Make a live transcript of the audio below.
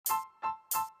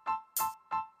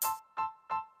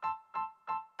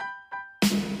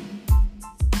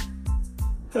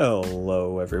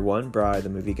Hello everyone, Bri the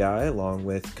Movie Guy, along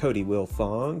with Cody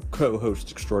Wilfong,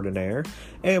 co-host extraordinaire,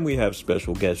 and we have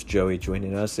special guest Joey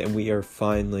joining us, and we are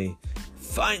finally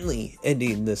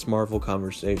ending this Marvel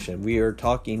conversation. We are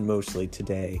talking mostly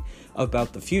today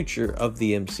about the future of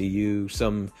the MCU,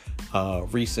 some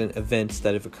recent events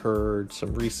that have occurred,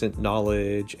 some recent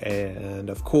knowledge, and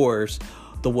of course,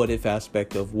 the what-if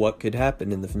aspect of what could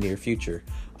happen in the near future.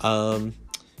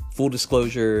 Full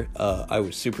disclosure, I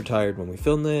was super tired when we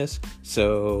filmed this,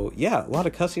 so yeah, a lot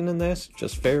of cussing in this,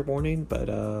 just fair warning, but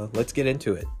let's get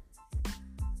into it.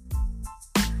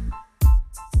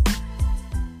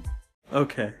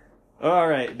 Okay.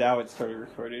 Alright, now it started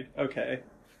recording. Okay.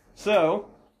 So,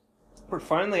 we're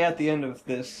finally at the end of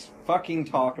this fucking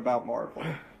talk about Marvel.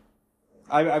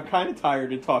 I'm kind of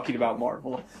tired of talking about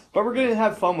Marvel, but we're going to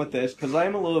have fun with this, because I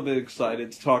am a little bit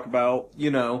excited to talk about,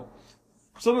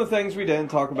 some of the things we didn't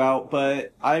talk about,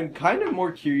 but I'm kind of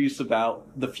more curious about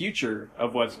the future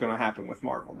of what's going to happen with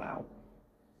Marvel now.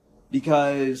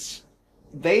 Because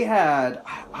they had,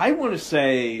 I want to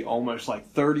say, almost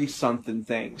like 30-something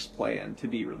things planned to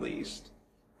be released.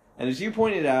 And as you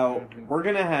pointed out, we're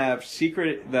going to have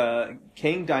the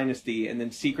Kang Dynasty, and then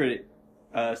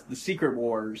the Secret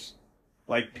Wars,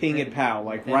 like ping and pow,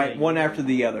 like right one after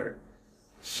the other.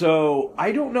 So,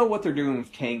 I don't know what they're doing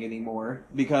with Kang anymore,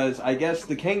 because I guess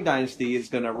the Kang Dynasty is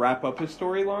going to wrap up his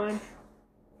storyline.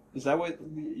 Is that what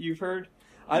you've heard?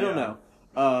 I don't know.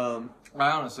 I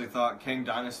honestly thought Kang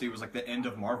Dynasty was like the end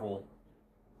of Marvel.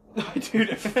 Dude,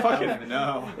 I don't even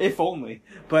know. If only.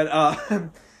 But,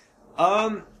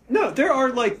 no, there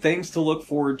are, like, things to look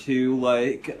forward to,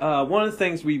 like, one of the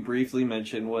things we briefly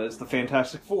mentioned was the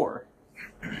Fantastic Four.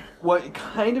 What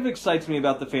kind of excites me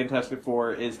about the Fantastic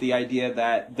Four is the idea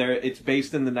that it's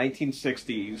based in the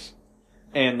 1960s,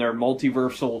 and they're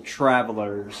multiversal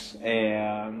travelers,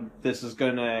 and this is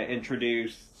going to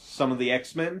introduce some of the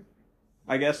X-Men,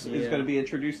 I guess, is going to be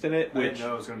introduced in it. I didn't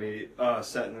know it was going to be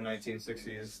set in the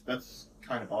 1960s. That's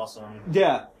kind of awesome.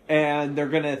 Yeah, and they're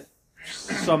going to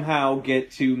somehow get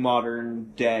to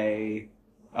modern day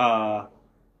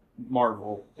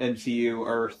Marvel, MCU,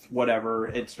 Earth, whatever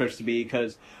it's supposed to be,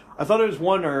 because I thought it was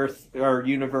one Earth, or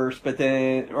universe,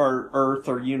 or Earth,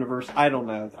 or universe, I don't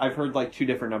know. I've heard like two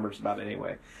different numbers about it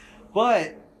anyway.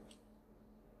 But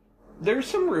there's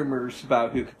some rumors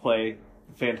about who could play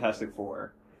Fantastic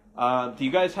Four. Do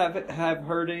you guys have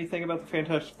heard anything about the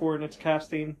Fantastic Four and its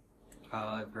casting? All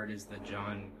I've heard is the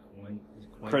John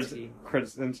Krasinski.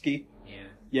 Krasinski? Yeah.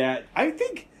 Yeah, I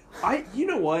think, you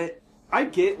know what? I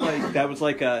get, like, that was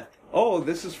like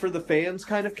this is for the fans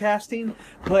kind of casting,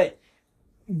 but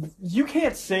you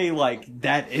can't say, like,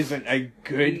 that isn't a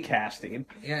good casting.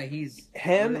 Yeah, he's...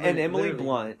 Him and Emily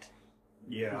Blunt.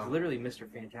 Yeah. He's literally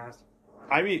Mr. Fantastic.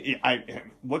 I mean,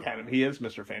 look at him. He is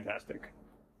Mr. Fantastic.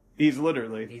 He's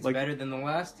literally... He's better than the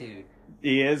last dude.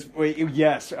 He is. Wait,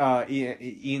 yes,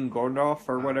 Ian Gandalf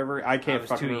or whatever. I can't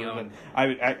fucking remember.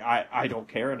 I don't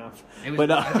care enough.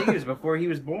 I think it was before he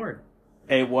was born.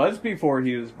 It was before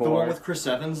he was born. The one with Chris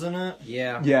Evans in it?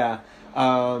 Yeah. Yeah.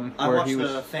 I watched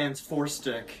the Fans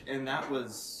 4-stick, and that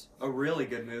was a really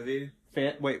good movie.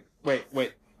 Wait.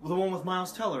 The one with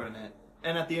Miles Teller in it.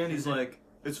 And at the end he's like,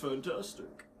 it's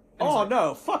fantastic. Oh,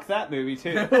 no, fuck that movie,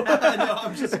 too. No,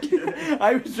 I'm just kidding.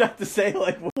 I was about to say,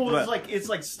 like... Well, it's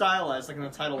like stylized, like in the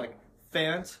title, like,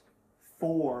 Fant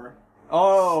 4.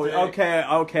 Oh, stick. okay,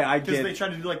 I get Because they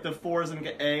tried to do, like, the 4s and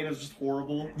get A, and it was just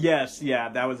horrible. Yes, yeah,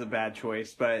 that was a bad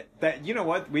choice, but that, you know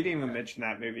what? We didn't even mention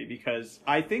that movie, because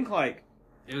I think, like...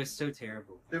 It was so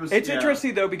terrible. It's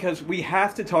interesting, though, because we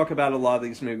have to talk about a lot of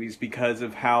these movies because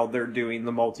of how they're doing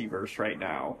the multiverse right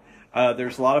now.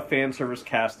 There's a lot of fan service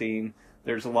casting.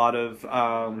 There's a lot of,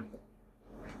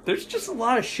 there's just a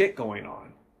lot of shit going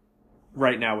on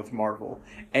right now with Marvel.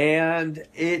 And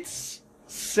it's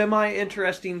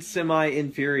semi-interesting,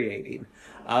 semi-infuriating.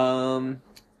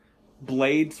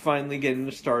 Blade's finally getting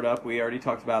to start up. We already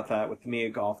talked about that with the Mia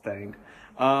Goth thing.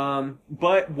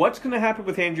 But what's going to happen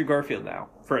with Andrew Garfield now,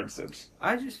 for instance?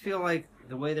 I just feel like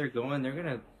the way they're going, they're going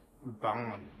to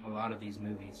bomb a lot of these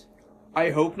movies. I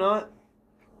hope not.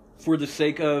 For the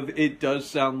sake of, it does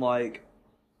sound like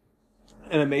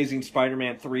an Amazing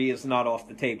Spider-Man 3 is not off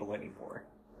the table anymore,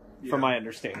 from my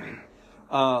understanding.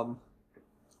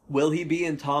 Will he be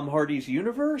in Tom Hardy's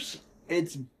universe?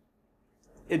 It's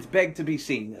begged to be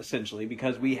seen, essentially,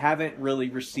 because we haven't really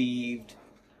received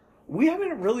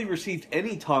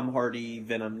any Tom Hardy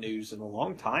Venom news in a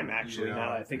long time, actually,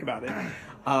 now that I think about it.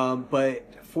 But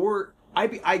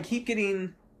I keep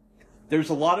getting... There's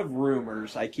a lot of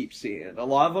rumors I keep seeing. A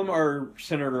lot of them are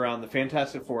centered around the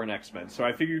Fantastic Four and X-Men. So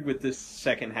I figured with this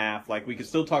second half, like, we could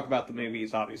still talk about the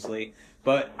movies, obviously,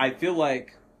 But I feel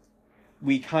like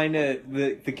we kind of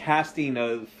the casting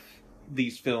of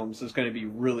these films is going to be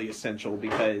really essential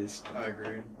because I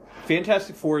agree.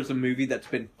 Fantastic Four is a movie that's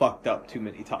been fucked up too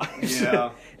many times.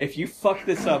 Yeah. If you fuck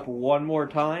this up one more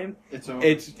time, It's over.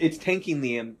 it's tanking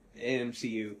the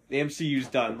MCU. The MCU's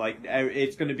done. Like,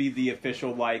 it's going to be the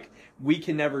official, like, we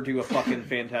can never do a fucking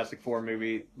Fantastic Four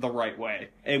movie the right way,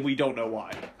 and we don't know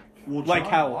why. Well, like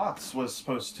John how Watts was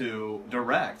supposed to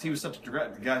direct. He was set to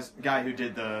direct. The guy who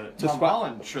did the The Tom Spy-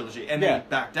 Holland trilogy, and Yeah. then he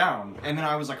backed down. And then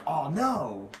I was like, oh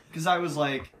no, because I was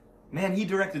like, man, he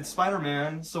directed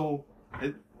Spider-Man, so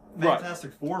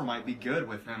Fantastic Four might be good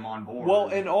with him on board. Well,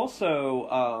 and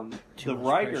also Too the much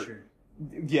writer. pressure.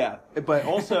 Yeah, but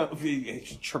also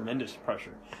tremendous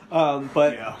pressure.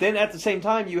 But Yeah. then at the same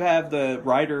time, you have the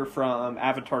writer from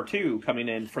Avatar 2 coming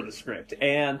in for the script,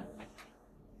 and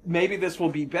maybe this will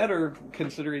be better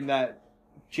considering that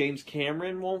James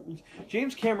Cameron won't.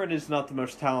 James Cameron is not the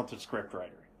most talented scriptwriter.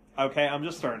 Okay, I'm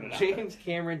just starting it out. James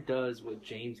Cameron does what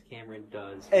James Cameron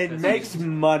does. And because makes he's-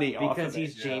 money off because of it.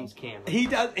 he's James Cameron. He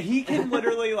does. He can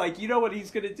literally, like, you know what he's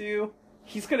gonna do?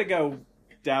 He's gonna go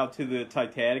down to the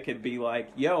Titanic and be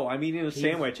like, "Yo, I'm eating a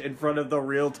sandwich in front of the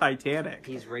real Titanic."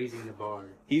 He's raising the bar.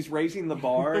 He's raising the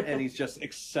bar and he's just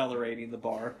accelerating the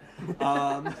bar.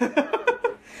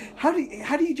 How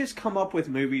do you just come up with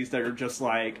movies that are just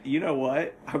like, you know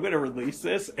what? I'm gonna release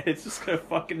this and it's just gonna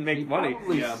fucking make He money.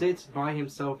 probably Yeah. sits by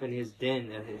himself in his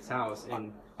den at his house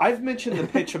and I've mentioned the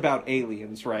pitch about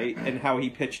Aliens, right? And how he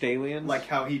pitched Aliens. like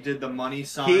how he did the money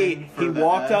sign. He for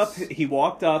walked the up. S. He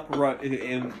walked up,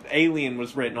 and Alien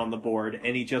was written on the board,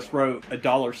 and he just wrote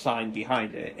a $sign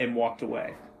behind it and walked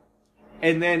away.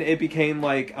 And then it became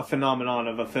like a phenomenon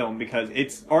of a film because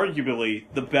it's arguably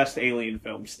the best Alien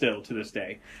film still to this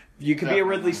day. You can be a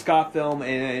Ridley Scott film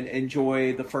and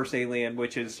enjoy the first Alien,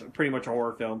 which is pretty much a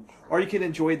horror film, or you can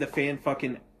enjoy the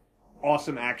fucking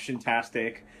awesome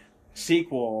action-tastic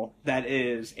sequel that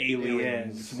is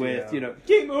Aliens with, yeah. you know,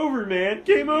 game over, man,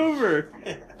 game over.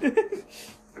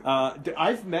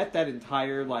 I've met that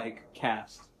entire, like,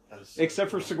 cast,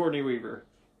 except for Sigourney Weaver.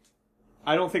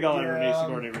 I don't think I'll ever meet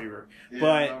Sigourney Weaver.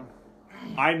 But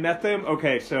I met them.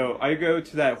 Okay, so I go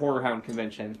to that Horror Hound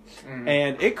convention,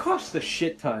 and it costs a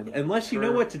shit ton, unless you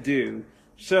know what to do.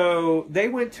 So they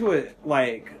went to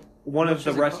one of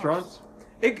the restaurants.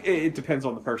 It depends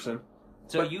on the person.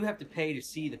 so you have to pay to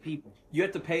see the people. You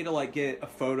have to pay to like get a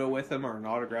photo with them or an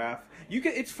autograph.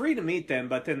 It's free to meet them,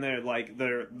 but then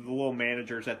the little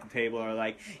managers at the table are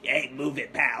like, "Hey, move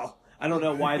it, pal." I don't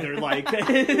know why they're like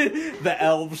the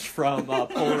elves from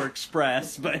Polar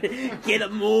Express, but get a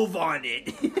move on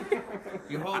it.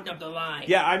 You're holding up the line.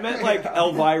 Yeah, I met like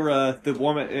Elvira, the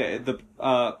woman.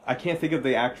 I can't think of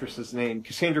the actress's name.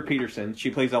 Cassandra Peterson. She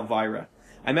plays Elvira.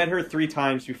 I met her 3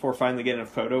 times before finally getting a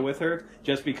photo with her,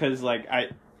 just because like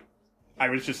I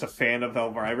was just a fan of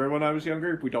Elvira when I was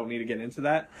younger. We don't need to get into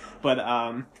that, but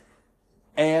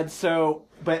and so,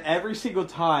 but every single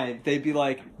time they'd be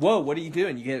like, "Whoa, what are you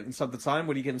doing? You getting something signed?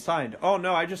 What are you getting signed?" "Oh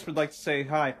no, I just would like to say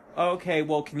hi." "Oh, okay,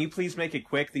 well, can you please make it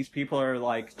quick? These people are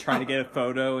like trying to get a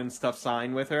photo and stuff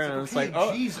signed with her." And I was like,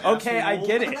 "Oh, geez, okay, I asshole."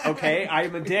 get it. Okay,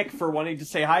 I'm a dick for wanting to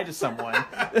say hi to someone."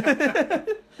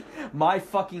 My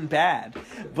fucking bad.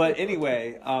 But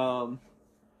anyway, I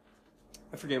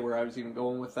forget where I was even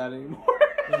going with that anymore.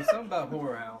 There's something about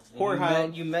Horror House. Horror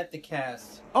House. You met the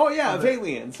cast. Oh yeah, of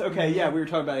Aliens. Okay, yeah, we were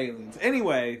talking about Aliens.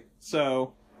 Anyway,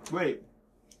 so Wait,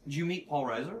 did you meet Paul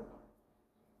Reiser?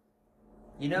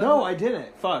 You know? no, I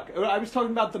didn't. Fuck, I was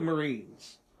talking about the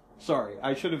Marines. Sorry,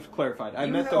 I should have clarified. I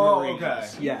You met have- the oh, Marines. okay.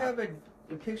 You Yeah, have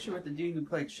a picture with the dude who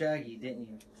played Shaggy, didn't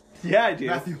you? yeah, I do.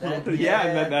 Matthew That- Lillard. Yeah, I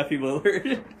Yeah. met Matthew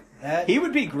Lillard. That He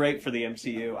would be great for the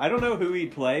MCU. I don't know who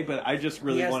he'd play, but I just he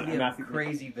really has want to be Matthew. a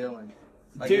crazy villain.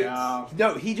 Like, Dude, Yeah.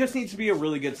 no, he just needs to be a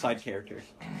really good side character.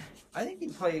 I think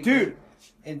he'd play a Dude, good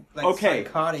and like okay,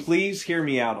 psychotic please hear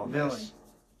me out on villain. this.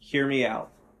 Hear me out.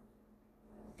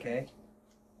 Okay.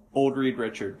 Old Reed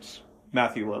Richards,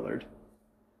 Matthew Lillard.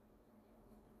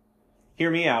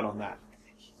 Hear me out on that.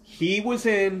 He was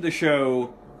in the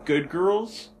show Good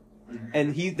Girls,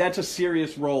 and that's a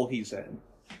serious role he's in.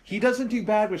 He doesn't do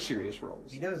bad with serious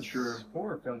roles. He does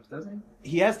horror films, doesn't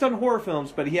He has done horror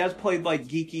films, but he has played like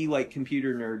geeky, like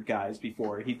computer nerd guys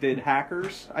before. He did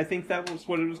Hackers, I think that was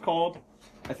what it was called.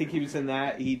 I think he was in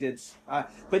that. He did,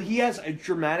 but he has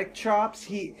dramatic chops.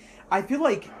 I feel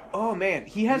like, oh man,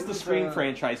 he has the Scream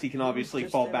franchise he can obviously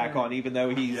fall back on, even though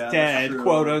he's Yeah, dead, that's true.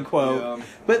 quote unquote. Yeah.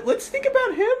 But let's think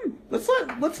about him. Let's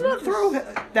not throw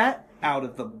that out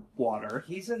of the water.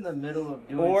 he? He's in the middle of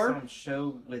doing Or- some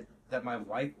show that my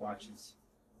wife watches.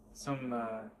 Some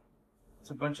It's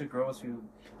a bunch of girls who.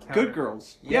 Good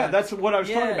girls. Yeah, that's what I was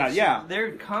talking about. Yeah,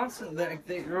 they're constant.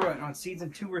 They're on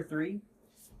season 2 or 3.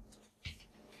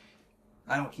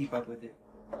 I don't keep up with it.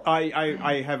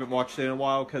 I haven't watched it in a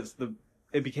while because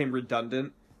it became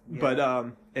redundant. Yeah.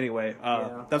 But anyway,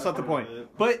 that's not the point.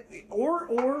 But or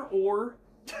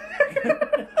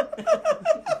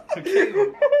Okay,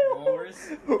 walrus.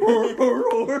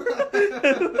 or.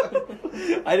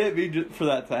 I didn't mean for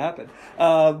that to happen.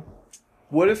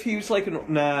 What if he was like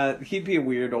he'd be a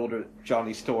weird older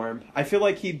Johnny Storm. I feel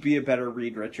like he'd be a better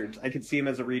Reed Richards. I could see him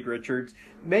as a Reed Richards.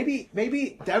 Maybe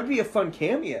that would be a fun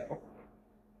cameo.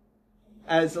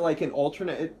 As like an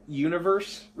alternate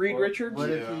universe Reed Richards.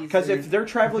 Because if they're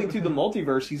traveling through the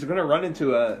multiverse, he's going to run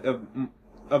into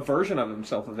a version of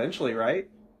himself eventually, right?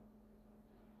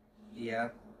 Yeah.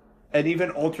 And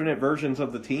even alternate versions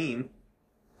of the team.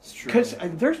 It's true. Because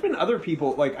there's been other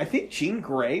people, like, I think Jean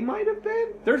Grey might have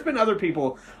been. There's been other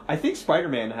people. I think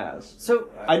Spider-Man has. So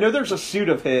I know there's a suit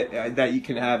of hit that you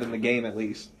can have in the game, at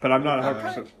least. But I'm not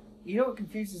 100%. You know what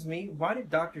confuses me? Why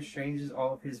did Doctor Strange's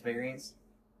all of his variants,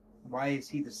 why is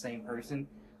he the same person?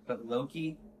 But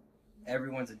Loki,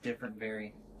 everyone's a different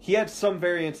variant. He had some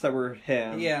variants that were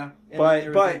him. Yeah.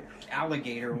 But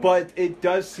alligator one. But it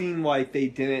does seem like they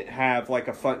didn't have like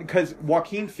a fun, because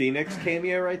Joaquin Phoenix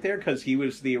cameo right there, because he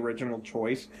was the original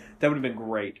choice. That would have been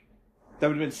great. That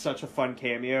would have been such a fun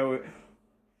cameo.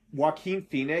 Joaquin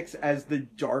Phoenix as the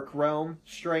Dark Realm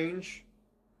Strange.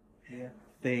 Yeah.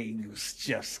 Things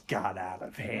just got out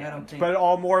of hand. I don't think... But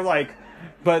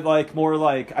more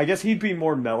like, I guess he'd be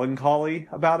more melancholy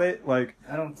about it. Like,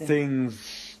 I don't think...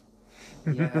 things...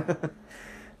 Yeah.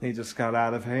 They just got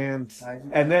out of hand.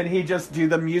 And then he just do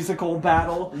the musical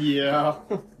battle. Yeah.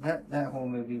 That whole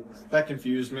movie was... That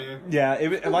confused me.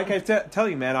 Yeah, like I tell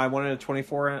you, man, I wanted a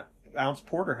 24-ounce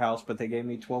porterhouse, but they gave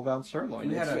me 12-ounce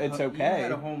sirloin. It's okay. You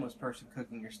had a homeless person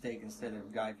cooking your steak instead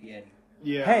of Guy Fieri.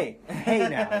 Yeah. Hey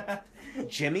now.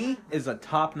 Jimmy is a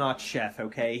top-notch chef,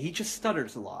 okay? He just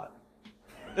stutters a lot.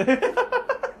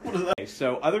 Okay,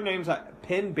 so other names,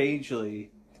 Penn Badgley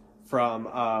from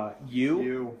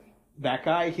You. That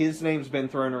guy, his name's been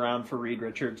thrown around for Reed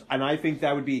Richards, and I think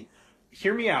that would be...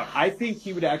 Hear me out. I think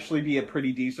he would actually be a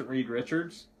pretty decent Reed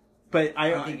Richards, but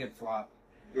I think it'd flop.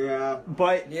 Yeah.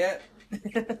 But... Yeah.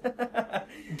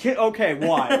 Okay,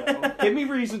 why? Give me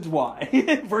reasons why.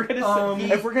 if we're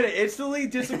gonna instantly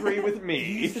disagree with me.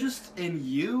 He's just in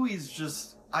You. He's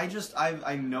just I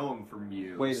know him from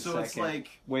You. Wait a so second. It's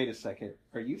like, wait a second.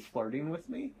 Are you flirting with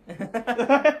me?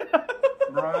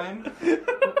 Brian,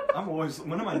 I'm always.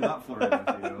 When am I not flirting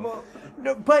with you? Well,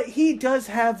 no, but he does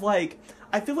have like.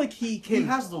 I feel like he can. He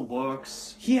has the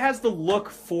looks. He has the look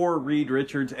for Reed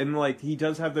Richards, and like he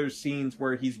does have those scenes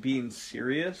where he's being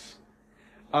serious.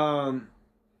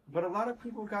 But a lot of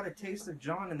people got a taste of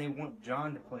John, and they want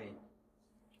John to play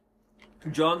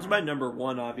it. John's my number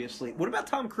one, obviously. What about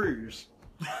Tom Cruise?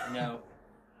 No.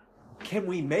 Can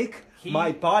we make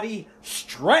my body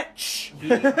stretch?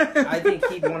 I think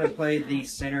he'd want to play the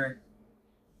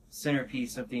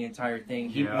centerpiece of the entire thing.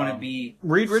 He'd want to be...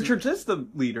 Reed Richards is the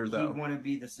leader, though. He'd want to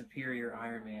be the superior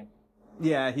Iron Man.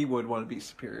 Yeah, he would want to be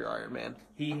superior Iron Man.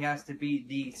 He has to be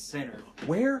the center.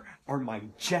 Where are my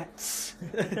jets?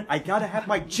 I gotta have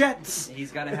my jets!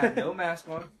 He's got to have no mask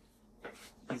on.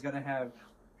 He's got to have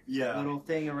a little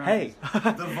thing around his...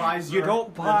 the visor. You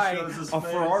don't buy a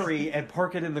Ferrari and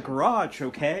park it in the garage,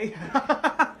 okay?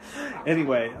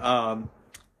 Anyway,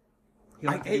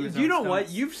 you know what?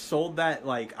 You've sold that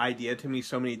like idea to me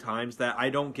so many times that I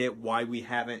don't get why we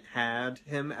haven't had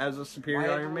him as a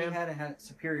superior Iron Man. Why haven't we had a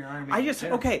superior Iron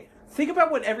Man? Think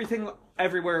about what Everything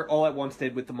Everywhere All at Once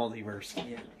did with the multiverse.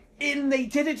 Yeah. And they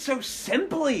did it so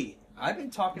simply. I've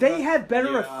been talking. They had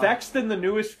better effects than the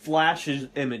newest Flash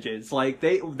images. Like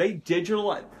they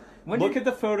digital. Look at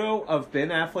the photo of Ben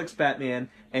Affleck's Batman,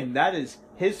 and that is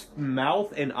his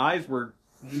mouth and eyes were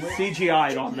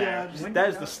CGI'd on that. That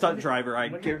is the stunt driver.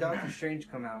 When did Doctor Strange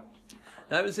come out?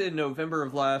 That was in November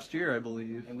of last year, I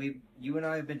believe. And you and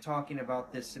I have been talking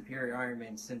about this superior Iron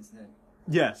Man since then.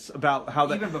 Yes, about how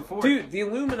that... Even before. Dude, the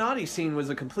Illuminati scene was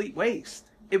a complete waste.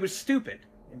 It was stupid.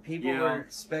 And people were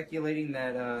speculating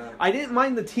that... I didn't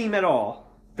mind the team at all.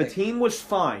 The team was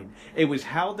fine. It was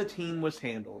how the team was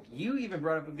handled. You even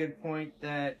brought up a good point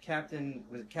that Captain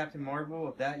Marvel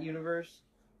of that universe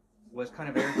was kind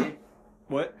of arrogant.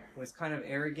 What? Was kind of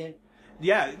arrogant.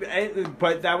 Yeah,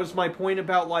 but that was my point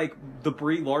about, like, the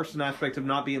Brie Larson aspect of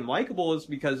not being likable is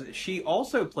because she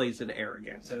also plays it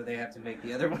arrogant. So they have to make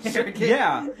the other one arrogant.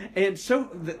 Yeah, and so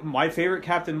my favorite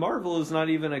Captain Marvel is not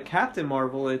even a Captain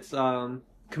Marvel, it's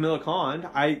Kamala Khan.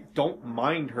 I don't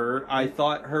mind her. I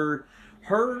thought her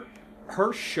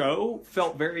her show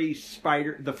felt very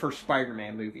the first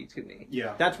Spider-Man movie to me.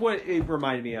 Yeah. That's what it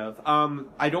reminded me of.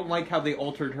 I don't like how they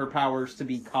altered her powers to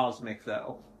be cosmic,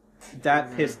 though.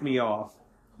 That pissed me off.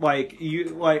 Like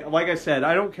I said,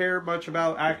 I don't care much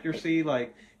about accuracy.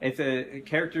 Like, if a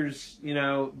character's,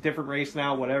 different race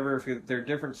now, whatever, if they're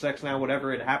different sex now,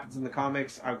 whatever, it happens in the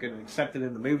comics, I'm going to accept it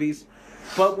in the movies.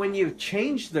 But when you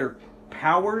change their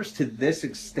powers to this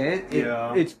extent,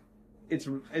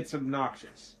 it's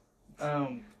obnoxious.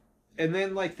 And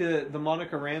then, like, the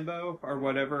Monica Rambeau, or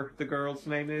whatever the girl's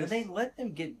name is. They let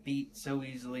them get beat so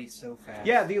easily, so fast.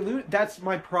 Yeah, that's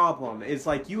my problem. Is,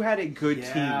 like, you had a good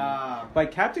team.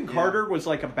 Like, Captain Carter was,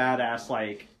 like, a badass,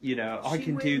 like, I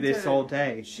can do this all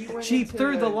day. She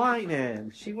threw the line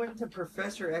in. She went into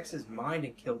Professor X's mind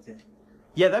and killed him.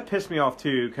 Yeah, that pissed me off,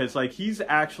 too, because, like, he's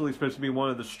actually supposed to be one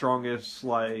of the strongest,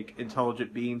 like,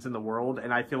 intelligent beings in the world,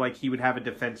 and I feel like he would have a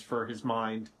defense for his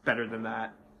mind better than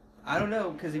that. I don't know,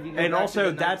 because if you go and back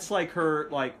also, to that's like her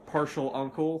like partial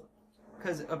uncle.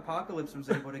 Because Apocalypse was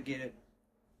able to get it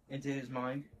into his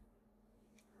mind.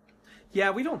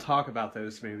 Yeah, we don't talk about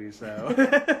those movies though.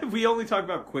 We only talk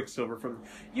about Quicksilver from.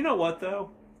 You know what though?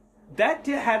 That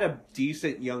had a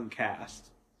decent young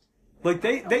cast. Like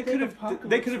they could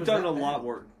have done a lot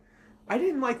work. I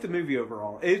didn't like the movie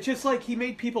overall. It's just like he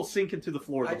made people sink into the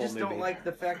floor the whole movie. I just don't like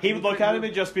the fact he would look at him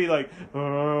and just be like,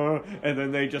 and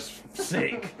then they just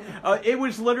sink. It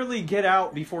was literally Get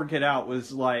Out before Get Out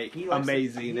was like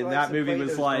amazing, and that movie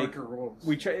was like,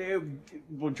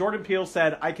 Jordan Peele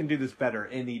said, "I can do this better,"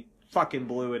 and he fucking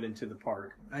blew it into the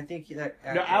park. I think that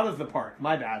no, out of the park.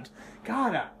 My bad.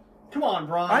 God, come on,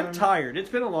 Brian. I'm tired. It's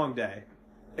been a long day.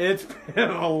 It's been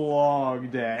a long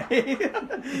day.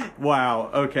 Wow.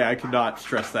 Okay, I cannot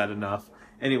stress that enough.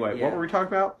 Anyway, what were we talking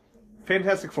about?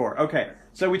 Fantastic Four. Okay,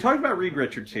 so we talked about Reed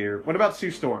Richards here. What about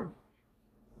Sue Storm?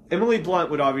 Emily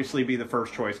Blunt would obviously be the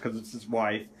first choice because it's his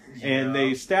wife. Yeah. And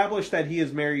they established that he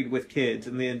is married with kids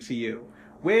in the MCU.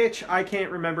 Which, I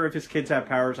can't remember if his kids have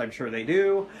powers. I'm sure they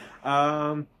do.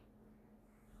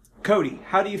 Cody,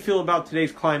 how do you feel about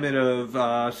today's climate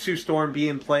of Sue Storm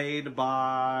being played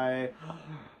by...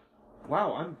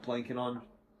 Wow, I'm blanking on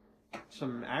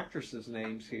some actresses'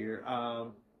 names here. I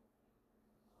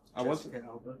wasn't...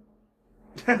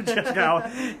 Jessica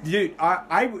Alba. Dude,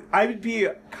 I would be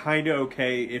kind of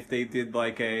okay if they did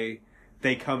like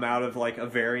they come out of like a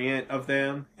variant of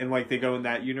them and like they go in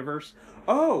that universe.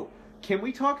 Oh, can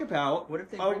we talk about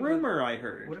a rumor I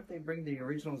heard? What if they bring the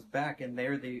originals back and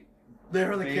they're the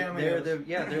cameos.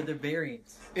 They're the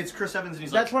variants. It's Chris Evans and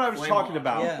he's That's what I was talking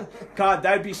about. Yeah. God,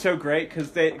 that'd be so great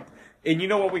because they... And you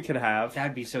know what we could have?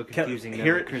 That'd be so confusing,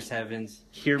 Chris Evans.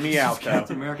 Hear me out,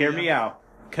 though. Hear me out.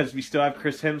 Because we still have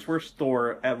Chris Hemsworth's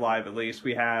Thor alive, at least.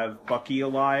 We have Bucky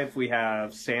alive. We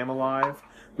have Sam alive.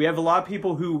 We have a lot of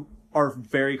people who are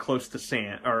very close to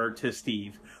to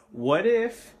Steve. What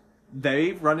if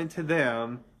they run into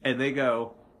them and they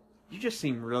go, "You just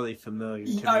seem really familiar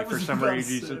to me for some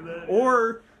reason."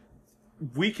 Or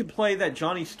we could play that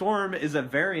Johnny Storm is a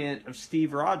variant of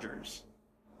Steve Rogers.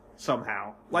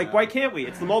 Somehow. Like, why can't we?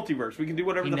 It's the multiverse. We can do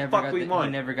whatever the fuck we want.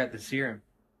 He never got the serum.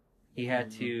 He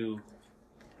had to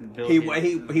build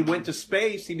he went to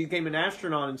space. He became an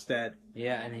astronaut instead.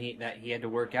 Yeah, and he had to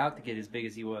work out to get as big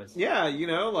as he was. Yeah,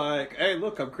 like, hey,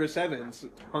 look, I'm Chris Evans.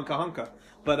 Hunka hunka.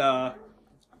 But,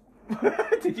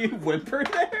 did you whimper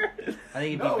there? I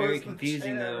think it'd be very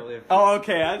confusing, though. If... Oh,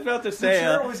 okay. I was about to say... The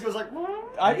chair always goes like...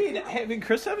 I mean,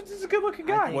 Chris Evans is a good-looking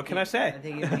guy. What can I say? I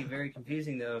think it'd be very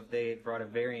confusing, though, if they brought a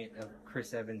variant of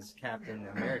Chris Evans, Captain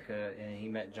America, and he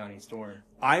met Johnny Storm.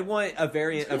 I want a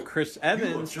variant of Chris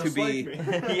Evans to be...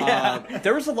 Like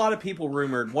there was a lot of people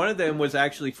rumored. One of them was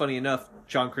actually, funny enough,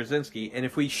 John Krasinski. And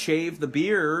if we shave the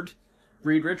beard,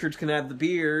 Reed Richards can have the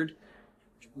beard.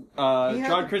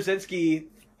 John Krasinski...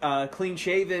 clean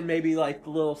shaven, maybe like the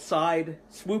little side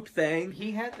swoop thing.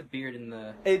 He had the beard in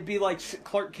the... It'd be like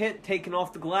Clark Kent taking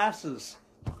off the glasses.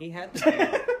 He had the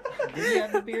beard. Did he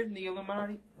have the beard in the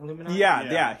Illuminati?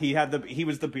 Yeah. He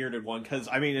was the bearded one because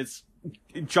I mean it's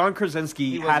John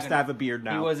Krasinski has to have a beard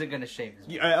now. He wasn't gonna shave his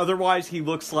beard. Otherwise, he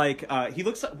looks like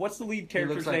what's the lead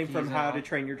character's name from How to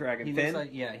Train Your Dragon? Finn.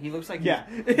 He looks like he's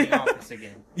in the office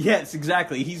again. Yes,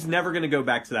 exactly. He's never gonna go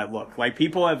back to that look. Like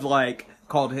people have like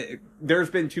called him. There's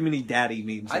been too many daddy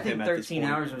memes. I think 13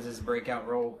 Hours was his breakout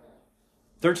role.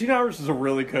 13 Hours is a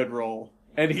really good role.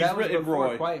 And he's written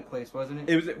Roy. Quiet Place, wasn't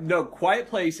it? Quiet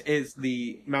Place is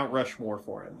the Mount Rushmore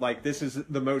for him. Like this is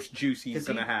the most juice he's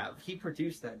gonna have. He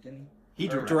produced that, didn't He he?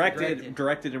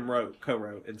 directed and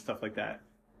co-wrote and stuff like that.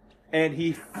 And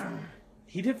he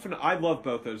did. I love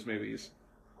both those movies.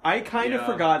 I kind of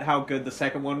forgot how good the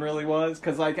second one really was,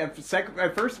 because like at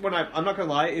first when I'm not gonna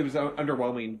lie, it was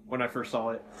underwhelming when I first saw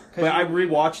it. But I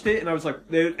rewatched it and I was like,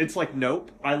 it's like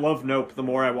Nope. I love Nope. The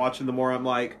more I watch it, the more I'm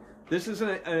like, this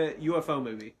isn't a UFO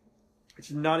movie.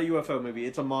 It's not a UFO movie.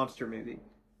 It's a monster movie,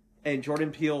 and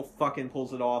Jordan Peele fucking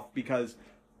pulls it off because.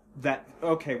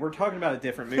 Okay, we're talking about a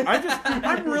different movie.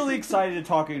 I'm really excited to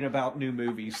talking about new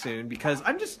movies soon because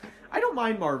I don't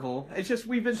mind Marvel. It's just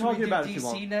we've been talking about it too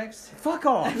long. DC next? Fuck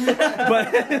off.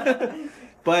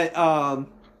 but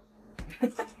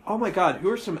oh my god, who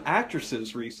are some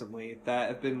actresses recently that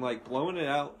have been like blowing it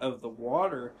out of the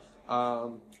water?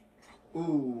 What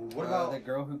about the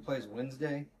girl who plays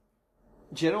Wednesday?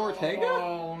 Jenna Ortega?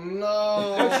 Oh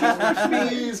no!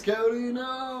 Please, Cody,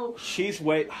 no. She's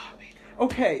way.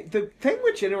 Okay, the thing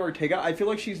with Jenna Ortega, I feel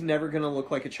like she's never going to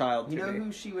look like a child to You know me.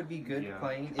 who she would be good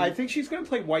playing? I think she's going to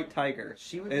play White Tiger.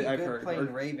 She would be good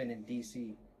playing Raven in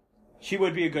DC. She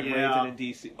would be a good Raven in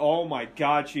DC. Oh my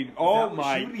god, she would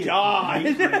be god!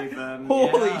 a great Raven.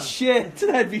 Holy shit,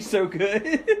 that'd be so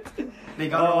good. They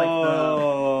got her like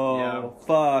the...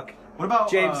 fuck. What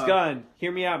about... James Gunn,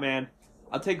 hear me out, man.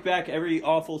 I'll take back every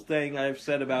awful thing I've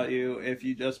said about you if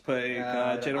you just put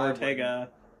Jenna Ortega...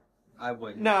 I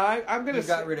wouldn't. No, I'm gonna. You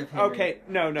got rid of Henry. Okay,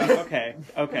 no,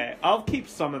 okay. I'll keep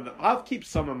some of them. I'll keep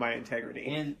some of my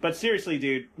integrity. But seriously,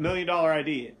 dude, $1 million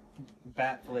idea.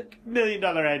 Batfleck. $1 million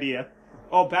idea.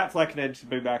 Oh, Batfleck needs to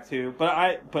be back too.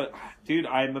 But dude,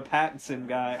 I'm a Pattinson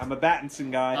guy. I'm a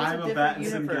Pattinson guy. I'm a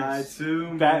Pattinson guy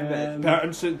too, man.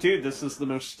 Pattinson, dude, this is the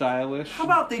most stylish. How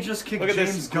about they just kick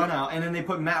James Gunn out and then they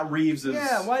put Matt Reeves as?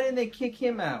 Yeah, why didn't they kick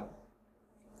him out?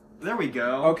 There we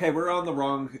go. Okay, we're on the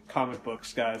wrong comic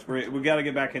books, guys. We got to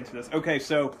get back into this. Okay,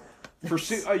 so for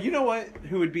you know what?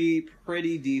 Who would be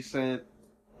pretty decent?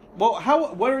 Well,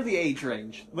 what are the age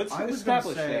range? Let's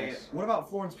establish this. What about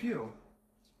Florence Pugh?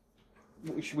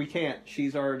 We can't.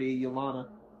 She's already Yolanda.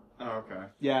 Oh, okay.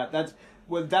 Yeah, that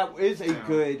is a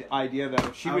good idea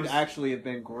though. She would actually have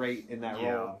been great in that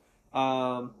role.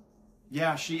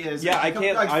 Yeah, she is. Yeah, I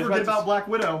can't. I forget about Black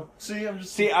Widow.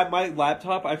 See, my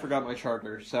laptop, I forgot my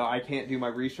charger, so I can't do my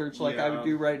research like I would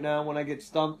do right now when I get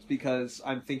stumped because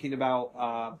I'm thinking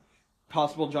about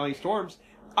possible Johnny Storms.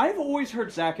 I've always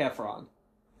heard Zac Efron,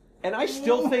 and I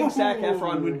still think Zac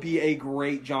Efron would be a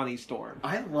great Johnny Storm.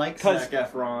 I like Zac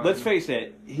Efron. Let's face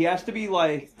it, he has to be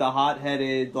like the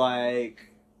hot-headed,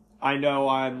 like I know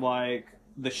I'm like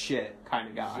the shit kind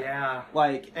of guy. Yeah.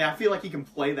 Like, and I feel like he can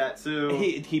play that too.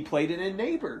 He played it in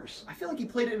Neighbors. I feel like he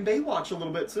played it in Baywatch a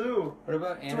little bit too. What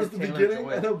about Anna Towards the beginning?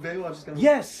 I know Baywatch is gonna.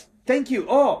 Yes. Thank you.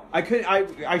 Oh,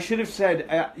 I should have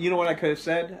said. You know what I could have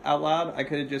said out loud? I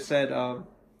could have just said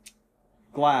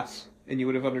Glass, and you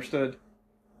would have understood.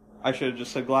 I should have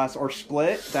just said Glass or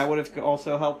Split. That would have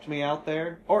also helped me out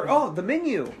there. Or The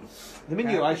Menu. The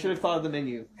Menu. I should have thought of The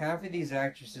Menu. Half of these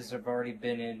actresses have already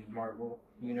been in Marvel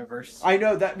Universe. I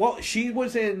know that. Well, she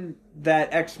was in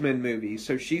that X-Men movie,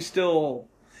 so she's still,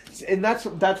 and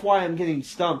that's why I'm getting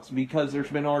stumped because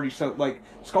there's been already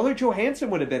Scarlett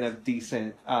Johansson would have been a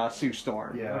decent Sue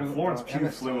Storm. Yeah, Florence Pugh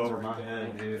flew over my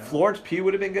head, dude. Florence Pugh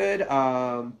would have been good.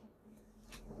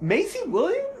 Maisie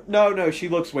Williams? No, she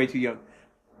looks way too young.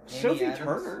 Sophie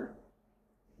Turner.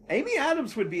 Amy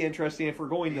Adams would be interesting if we're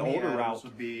going the older route.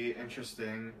 Would be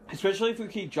interesting, especially if we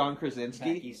keep John Krasinski.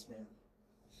 Maggie Smith.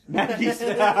 Maggie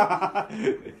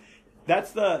Smith.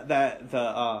 That's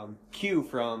the Q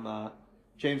from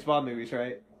James Bond movies,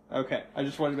 right? Okay, I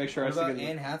just wanted to make sure. What about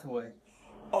Anne Hathaway?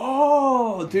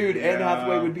 Oh, dude, Anne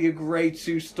Hathaway would be a great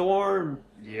Sue Storm.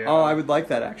 Yeah. Oh, I would like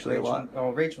that actually a lot.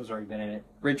 Oh, Rachel's already been in it.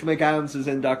 Rachel McAdams is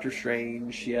in Doctor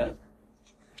Strange. Yeah.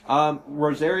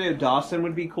 Rosario Dawson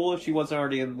would be cool if she wasn't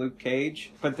already in Luke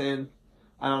Cage, but then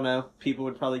I don't know. People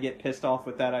would probably get pissed off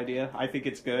with that idea. I think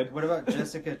it's good. What about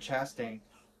Jessica Chastain?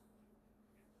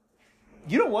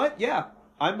 You know what? Yeah,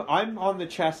 I'm on the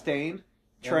Chastain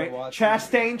train.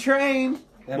 Chastain train.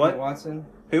 Emma Watson.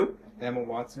 Who? Emma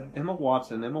Watson. Emma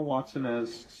Watson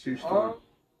as Sue Storm.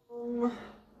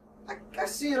 I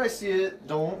see it. I see it.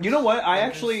 Don't. You know what? I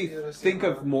actually think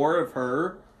of more of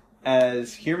her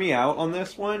as. Hear me out on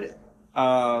this one.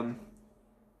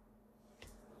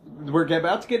 We're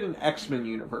about to get an X-Men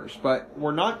universe, but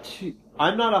we're not.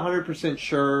 I'm not 100%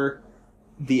 sure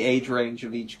the age range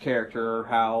of each character, or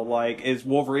how is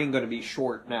Wolverine going to be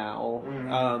short now?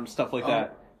 Mm-hmm. Stuff like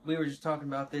that. We were just talking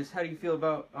about this. How do you feel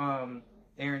about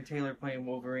Aaron Taylor playing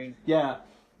Wolverine? Yeah.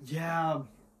 Yeah.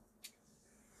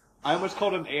 I almost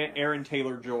called him Aaron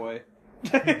Taylor-Joy.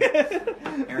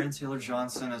 Aaron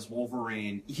Taylor-Johnson as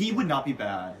Wolverine. He would not be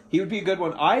bad. He would be a good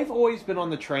one. I've always been on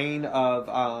the train of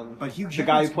but Hugh the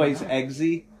guy who plays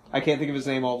Eggsy. I can't think of his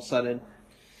name all of a sudden.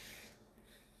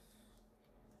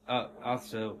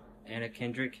 Also, Anna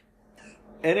Kendrick.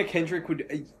 Anna Kendrick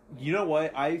would... You know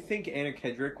what? I think Anna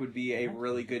Kendrick would be a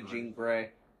really good Jean Grey.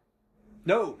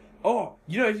 No! Oh!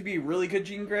 You know who'd be a really good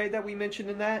Jean Grey that we mentioned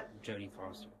in that? Jodie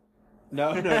Foster.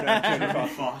 No, Jodie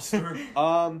Foster.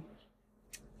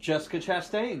 Jessica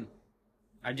Chastain.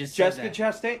 I just Jessica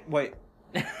said Chastain... Wait.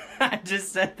 that. I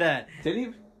just said that. Did he?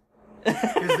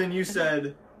 Because then you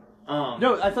said...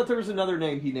 No, I thought there was another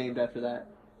name he named after that.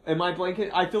 Am I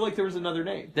blanking? I feel like there was another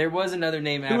name. There was another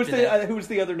name after Who was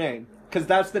the other name? Because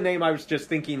that's the name I was just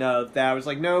thinking of. That I was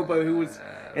like, no, but who was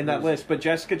in that list? But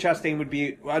Jessica Chastain would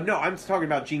be... no, I'm talking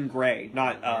about Jean Grey,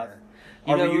 not...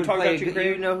 You know, you talking about Jean Grey?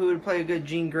 You know who would play a good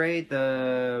Jean Grey?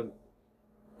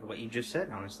 What you just said,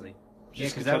 honestly. Yeah,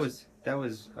 because that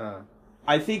was.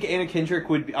 I think Anna Kendrick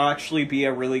would actually be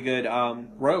a really good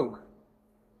rogue.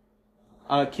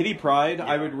 Kitty Pryde,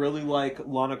 I would really like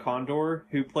Lana Condor,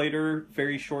 who played her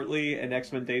very shortly in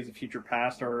X-Men Days of Future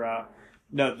Past, or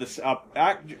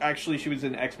actually she was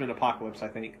in X-Men Apocalypse, I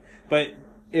think, but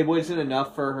it wasn't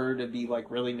enough for her to be like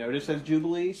really noticed as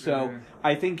Jubilee. So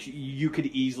I think you could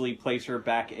easily place her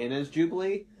back in as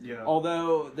Jubilee. Yeah.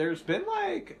 Although there's been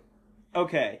like,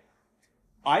 okay,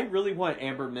 I really want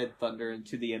Amber Mid-Thunder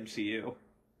into the MCU.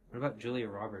 What about Julia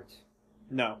Roberts?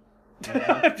 No.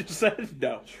 I just said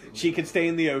no. She could stay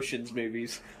in the Oceans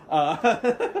movies.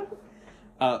 Okay?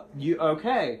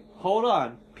 Hold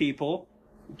on, people.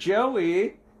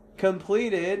 Joey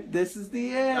completed This Is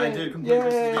the End. I did complete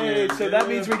This Is the End. So that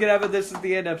means we can have a This Is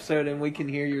the End episode and we can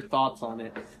hear your thoughts on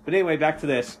it. But anyway, back to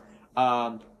this.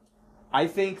 I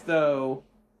think though.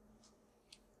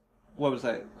 What was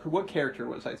I? What character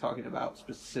was I talking about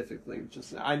specifically?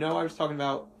 I know I was talking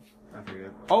about. I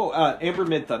forget. Oh, Amber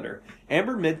Mid-Thunder.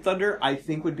 Amber Mid-Thunder, I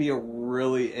think, would be a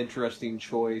really interesting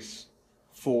choice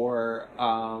for,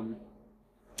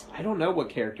 I don't know what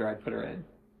character I'd put her in.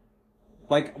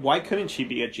 Like, why couldn't she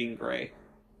be a Jean Grey?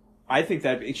 I think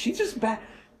she's just bad.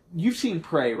 You've seen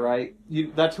Prey, right?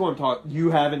 That's who I'm talking.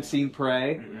 You haven't seen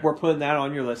Prey? Mm-hmm. We're putting that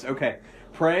on your list. Okay.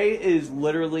 Prey is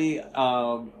literally,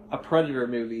 a Predator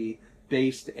movie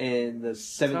based in the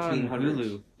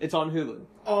 1700s. It's on Hulu.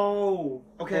 Oh,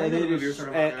 okay. And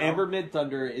Amber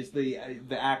Mid-Thunder is the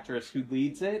actress who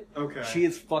leads it. Okay. She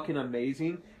is fucking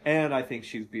amazing, and I think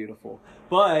she's beautiful.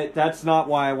 But that's not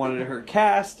why I wanted her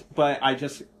cast. But I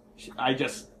just,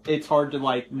 it's hard to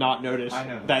like not notice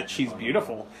that she's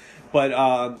beautiful.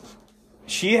 But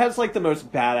she has like the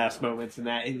most badass moments in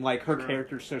that, and like her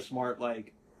character's so smart.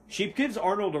 Like she gives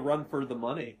Arnold a run for the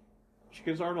money. She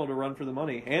gives Arnold a run for the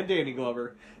money, and Danny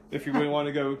Glover, if you really want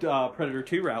to go Predator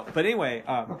 2 route. But anyway,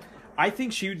 I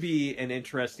think she would be an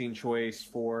interesting choice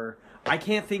for... I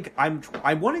can't think...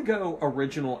 I want to go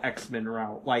original X-Men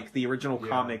route, like the original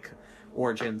comic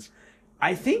origins.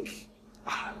 I think...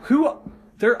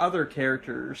 There are other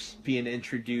characters being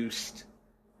introduced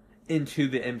into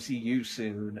the MCU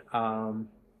soon.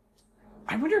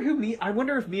 I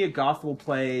wonder if Mia Goth will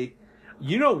play...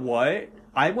 You know what?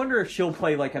 I wonder if she'll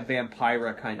play like a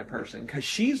Vampira kind of person, because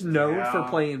she's known for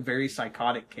playing very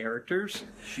psychotic characters.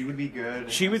 She would be good.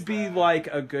 She would be like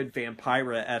a good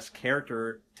Vampira-esque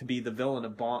character to be the villain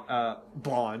of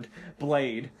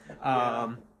Blade,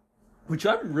 which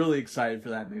I'm really excited for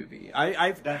that movie.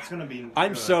 That's gonna be.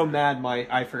 I'm so mad.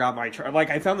 I forgot my charger. Like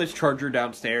I found this charger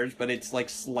downstairs, but it's like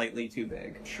slightly too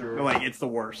big. Sure. Like it's the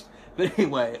worst. But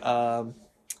anyway,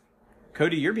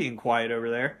 Cody, you're being quiet over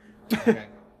there. Okay.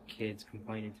 Kids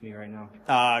complaining to me right now.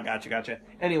 Gotcha.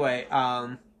 Anyway,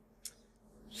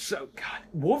 so, God,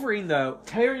 Wolverine, though,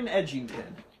 Taron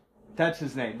Egerton, that's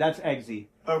his name, that's Eggsy.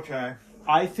 Okay.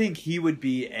 I think he would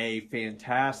be a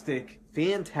fantastic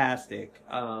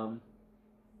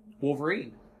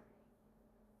Wolverine.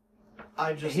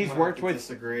 He's worked with...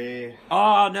 disagree.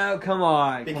 Oh, no, come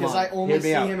on. Because I only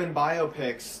see him in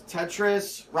biopics.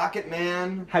 Tetris, Rocket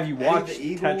Man. Have you watched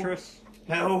Tetris?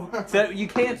 No. So you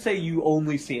can't say you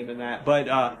only see him in that,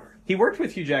 but he worked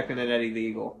with Hugh Jackman and Eddie the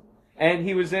Eagle, and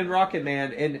he was in Rocket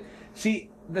Man. And see,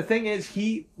 the thing is,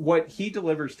 what he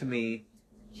delivers to me,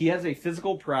 he has a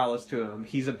physical prowess to him.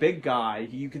 He's a big guy.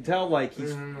 You can tell like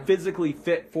he's physically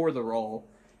fit for the role.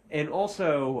 And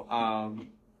also,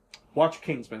 watch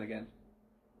Kingsman again.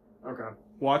 Okay.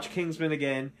 Watch Kingsman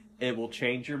again. It will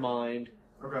change your mind.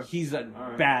 Okay. He's a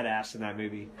badass in that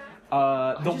movie.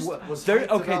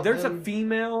 There's a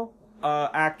female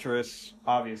actress.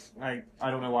 Obvious. I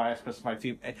don't know why I specified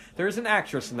female. There's an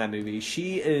actress in that movie.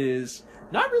 She is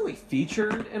not really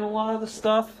featured in a lot of the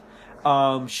stuff.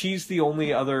 She's the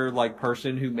only other like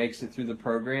person who makes it through the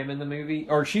program in the movie,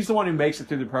 or she's the one who makes it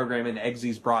through the program, and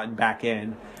Eggsy's brought back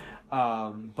in.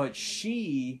 But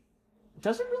she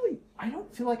doesn't really. I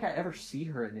don't feel like I ever see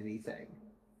her in anything.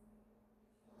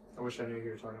 wish I knew who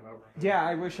you were talking about. Yeah,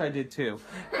 I wish I did too.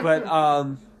 But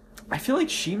I feel like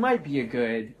she might be a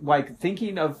good, like,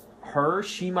 thinking of her,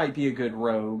 she might be a good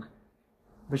rogue.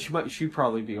 But she'd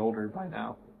probably be older by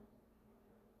now.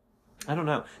 I don't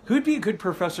know. Who'd be a good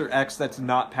Professor X that's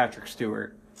not Patrick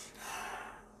Stewart?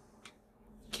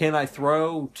 Can I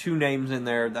throw two names in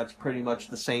there that's pretty much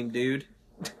the same dude?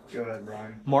 Go ahead,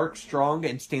 Brian. Mark Strong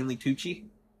and Stanley Tucci?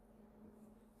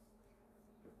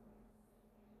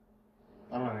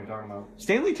 I don't know what you're talking about.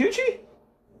 Stanley Tucci?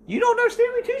 You don't know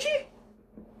Stanley Tucci?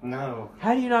 No.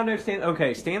 How do you not know Stanley?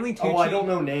 Okay, Stanley Tucci. Oh, I don't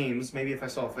know names. Maybe if I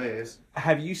saw a face.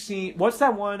 Have you seen... What's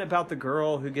that one about the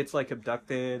girl who gets, like,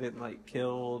 abducted and, like,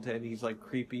 killed and he's, like,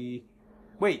 creepy?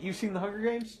 Wait, you've seen The Hunger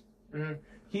Games? Mm-hmm.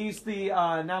 He's the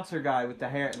announcer guy with the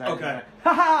hair. Okay.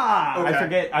 Ha-ha!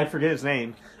 Okay. I forget his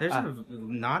name. There's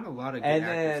not a lot of good And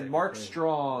actors then that Mark can play.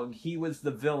 Strong, he was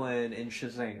the villain in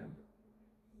Shazam.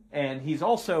 And he's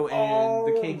also in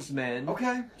Oh. The Kingsman.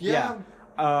 Okay. Yeah.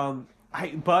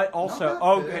 But also,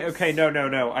 Not that okay,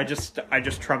 no. I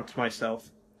just trumped myself.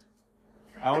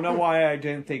 I don't know why I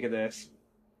didn't think of this.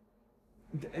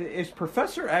 Is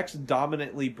Professor X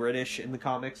dominantly British in the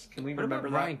comics? Can we What remember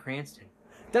about that? Bryan Cranston?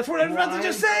 That's what I was about to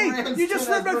just say. Bryan You just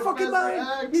read Cranston my as fucking Professor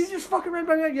mind. X. You just fucking read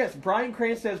my mind. Yes, Bryan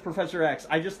Cranston as Professor X.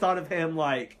 I just thought of him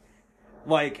like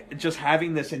just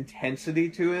having this intensity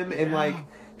to him, and like,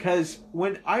 because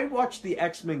when I watched the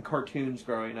X-Men cartoons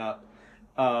growing up,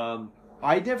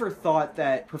 I never thought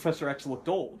that Professor X looked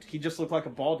old. He just looked like a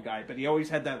bald guy, but he always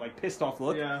had that like pissed off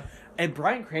look. Yeah. And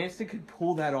Bryan Cranston could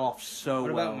pull that off so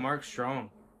What well. about Mark Strong?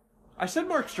 I said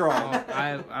Mark Strong. Oh,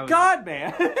 I was, God,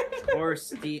 man. or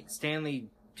Stanley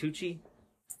Tucci?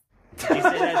 Did you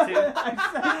say that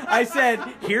too? I said,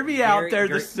 hear me out. Gary- They're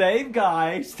Gary- the same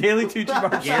guy. Stanley Tucci,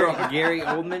 Mark Strong. Gary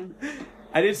Oldman?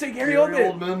 I didn't say Gary Gary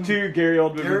Oldman. Oldman. Dude, Gary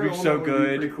Oldman Gary would be so Oldman would be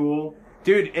good. pretty cool.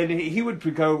 Dude, and he would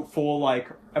go full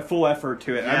effort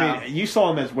to it. Yeah. I mean, you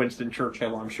saw him as Winston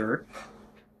Churchill, I'm sure.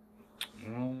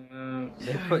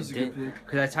 They put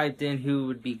because I typed in who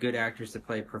would be good actors to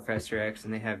play Professor X,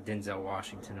 and they have Denzel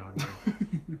Washington on there.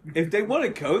 If they want to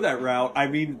go that route, I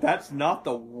mean, that's not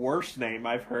the worst name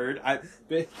I've heard. All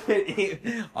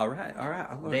right.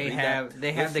 I'm gonna They read have that.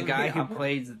 they have the Listen to guy me, who I'm-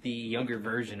 plays the younger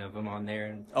version of him on there.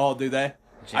 And Oh, do they?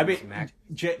 James I mean,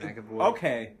 McAvoy.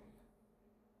 okay.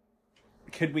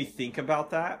 Could we think about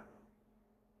that?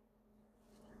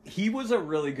 He was a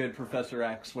really good Professor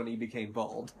X when he became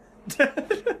bald.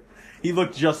 He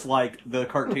looked just like the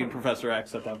cartoon Professor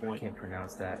X at that I point. can't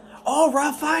pronounce that. Oh,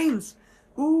 Ralph Fiennes!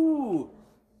 Ooh!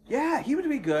 Yeah, he would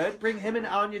be good. Bring him and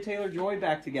Anya Taylor-Joy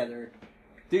back together.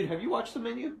 Dude, have you watched The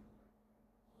Menu?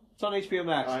 It's on HBO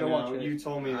Max. I Go know. watch it. You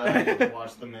told me that I need to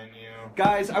watch The Menu.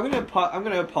 Guys, I'm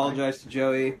gonna apologize to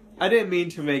Joey. I didn't mean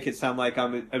to make it sound like I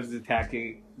was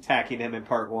attacking him in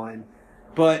part one,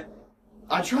 but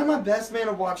I try my best, man,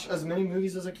 to watch as many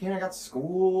movies as I can. I got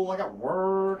school, I got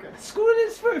work. school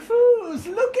is for fools.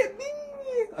 Look at me.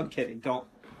 I'm kidding. Don't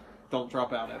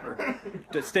drop out ever.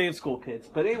 Just stay in school, kids.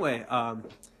 But anyway,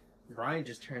 Ryan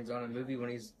just turns on a movie when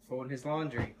he's folding his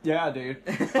laundry. yeah, dude.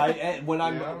 When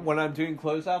I'm doing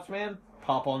closeouts, man,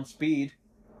 pop on speed.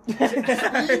 Speed,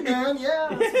 man, yeah,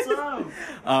 that's what's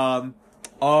up.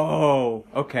 Oh,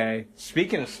 okay.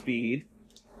 Speaking of speed,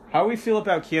 how do we feel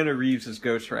about Keanu Reeves as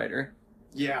Ghost Rider?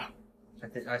 Yeah.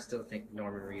 I still think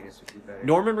Norman Reedus would be better.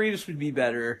 Norman Reedus would be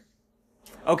better.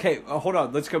 Okay, hold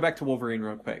on. Let's go back to Wolverine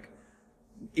real quick.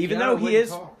 Even Keanu though he wouldn't is...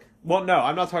 talk. Well, no,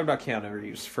 I'm not talking about Keanu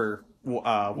Reeves for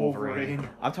Wolverine.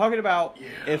 I'm talking about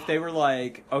if they were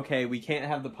like, okay, we can't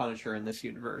have the Punisher in this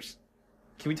universe.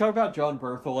 Can we talk about John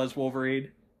Berthel as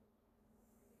Wolverine?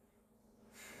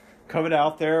 Coming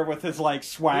out there with his, like,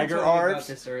 swagger You told me about arms.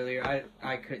 this earlier.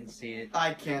 I couldn't see it.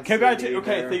 I can't Okay, see it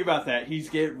okay, either. think about that. He's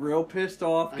getting real pissed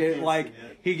off, I getting can't like see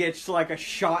it. he gets like a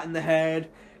shot in the head,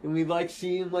 and we like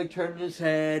see him like turning his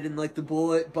head, and like the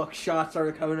buckshots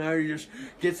are coming out. He just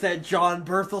gets that John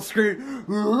Berthel scream,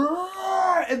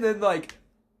 and then like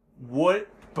what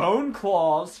bone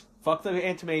claws? Fuck the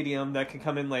antimadium that can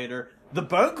come in later. The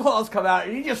bone claws come out,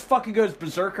 and he just fucking goes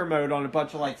berserker mode on a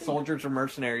bunch of like soldiers or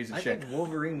mercenaries and I shit. think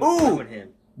Wolverine would Ooh! ruin him.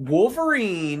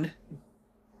 Wolverine.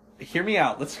 Hear me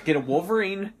out. Let's get a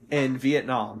Wolverine in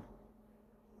Vietnam.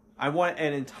 I want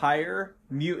an entire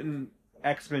mutant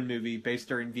X-Men movie based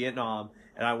during Vietnam,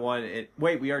 and I want it.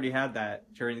 Wait, we already had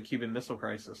that during the Cuban Missile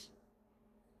Crisis.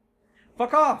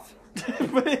 Fuck off!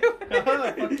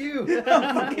 Fuck you.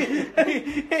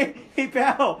 Hey,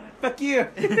 pal! Fuck you!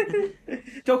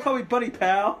 Don't call me buddy,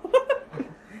 pal.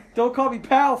 Don't call me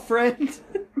pal, friend.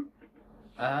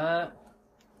 I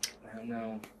don't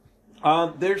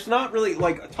know. There's not really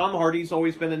like Tom Hardy's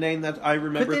always been a name that I Could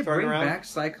remember they throwing bring around. back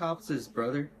Cyclops'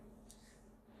 brother?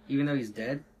 Even though he's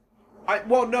dead?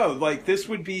 Well, no, like, this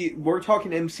would be... We're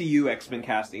talking MCU X-Men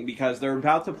casting, because they're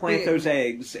about to plant those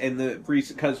eggs in the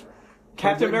recent... Because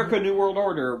Captain America New World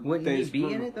Order... Wouldn't he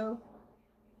be in it, though?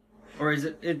 Or is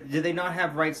it... Do they not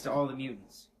have rights to all the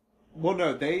mutants? Well,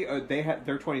 no, they have...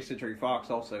 They're 20th Century Fox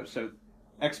also, so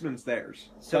X-Men's theirs.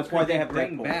 So that's why they have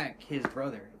bring Deadpool. back his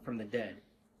brother from the dead.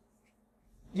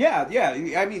 Yeah.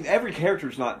 I mean, every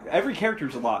character's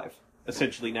alive,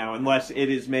 essentially, now, unless it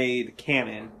is made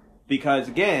canon. Because,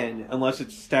 again, unless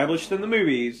it's established in the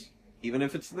movies, even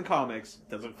if it's in the comics,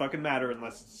 it doesn't fucking matter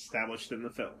unless it's established in the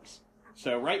films.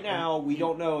 So right now, we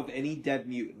don't know of any dead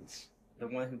mutants. The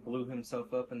one who blew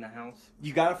himself up in the house?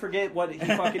 You gotta forget what he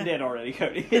fucking did already,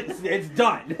 Cody. It's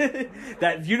done.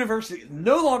 That universe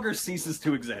no longer ceases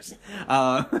to exist.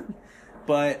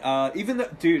 But even though...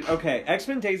 Dude, okay,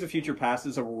 X-Men Days of Future Past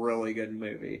is a really good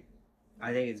movie.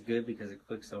 I think it's good because of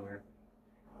Quicksilver.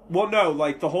 Well, no,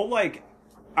 like, the whole, like...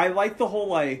 I like the whole,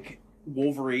 like,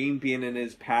 Wolverine being in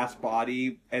his past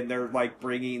body, and they're, like,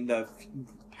 bringing the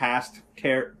past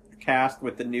cast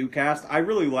with the new cast. I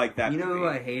really like that movie. You know who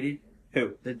I hated?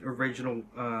 Who? The original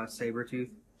Sabretooth.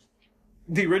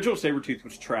 The original Sabretooth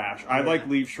was trash. I like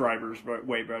Liev Schreiber's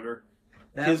way better.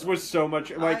 His was so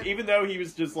much... Like, even though he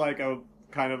was just, like, a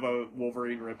kind of a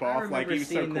Wolverine ripoff, like, he was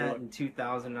so cool. I remember seeing that in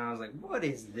 2000, and I was like, what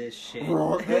is this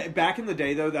shit? Back in the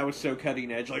day, though, that was so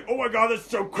cutting edge. Like, oh my god,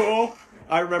 that's so cool!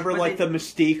 I remember, But the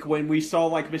Mystique, when we saw,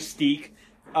 like, Mystique,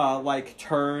 like,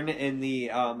 turn in the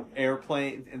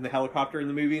airplane, in the helicopter in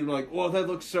the movie, and we're like, whoa, that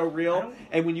looks so real.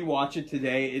 And when you watch it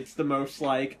today, it's the most,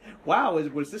 like, wow,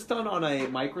 was this done on a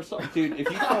Microsoft? Dude,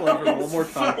 if you fall over one more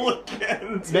time,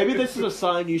 maybe this is a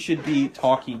sign you should be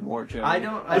talking more, Joe. I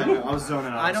was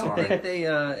zoning out. I don't think they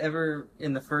ever,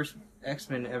 in the first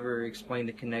X-Men, ever explained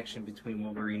the connection between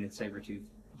Wolverine and Sabretooth.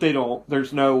 They don't.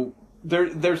 There's no...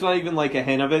 There's not even, like, a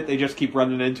hint of it. They just keep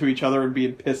running into each other and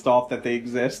being pissed off that they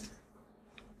exist.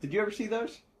 Did you ever see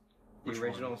those? The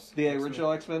originals? The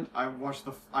original X-Men? I've watched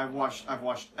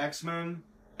X-Men,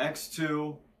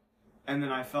 X2, and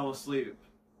then I fell asleep.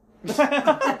 He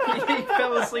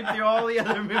fell asleep through all the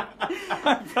other movies.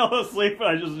 I fell asleep and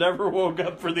I just never woke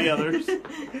up for the others.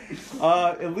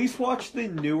 At least watch the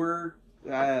newer...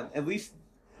 at least...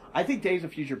 I think Days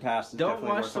of Future Past is Don't definitely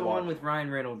watch worth the a one watch. with Ryan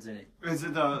Reynolds in it. Is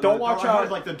it the... Don't watch I heard,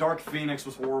 like, the Dark Phoenix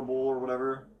was horrible or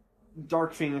whatever.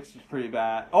 Dark Phoenix is pretty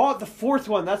bad. Oh, the fourth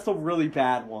one, that's the really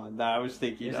bad one that I was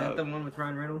thinking of. Is that the one with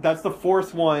Ryan Reynolds? That's the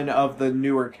fourth one of the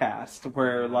newer cast,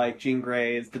 where, like, Jean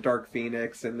Grey is the Dark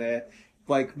Phoenix, and the,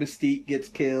 like, Mystique gets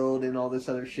killed and all this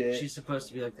other shit. She's supposed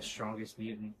to be, like, the strongest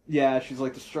mutant. Yeah, she's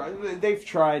like the strong... They've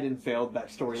tried and failed that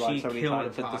storyline so many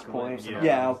times at this point.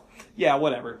 Yeah,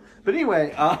 whatever. But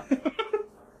anyway,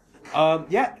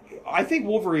 yeah, I think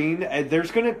Wolverine,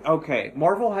 there's gonna... Okay,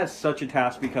 Marvel has such a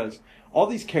task because all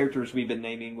these characters we've been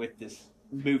naming with this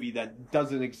movie that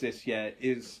doesn't exist yet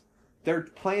they're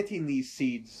planting these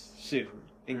seeds soon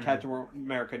in Captain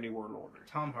America New World Order.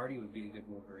 Tom Hardy would be a good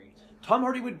Wolverine. Tom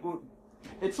Hardy would...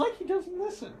 It's like he doesn't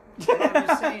listen. I'm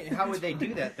just saying, how would they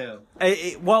do that, though?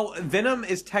 Well, Venom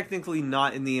is technically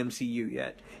not in the MCU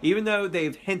yet, even though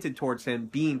they've hinted towards him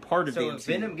being part of the MCU. So if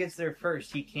Venom gets there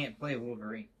first, he can't play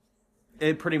Wolverine.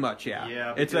 Pretty much, yeah.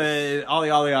 Yeah, it's a Ollie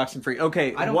Oxenfree.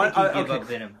 Okay, I don't think he'd give up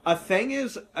Venom. A thing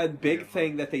is, a big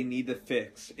thing that they need to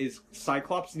fix is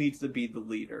Cyclops needs to be the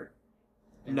leader,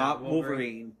 not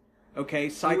Wolverine. Okay,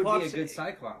 Cyclops Cyclops would be a good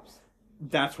Cyclops.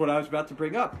 That's what I was about to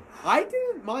bring up. I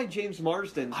didn't mind James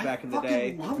Marsden's back in the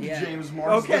day. I loved James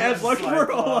Marsden. Okay, as long as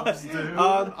we're all...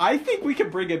 Cyclops, I think we can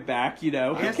bring it back, you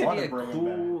know. He has to be a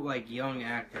cool, like, young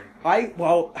actor.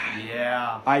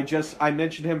 Yeah. I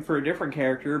mentioned him for a different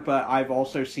character, but I've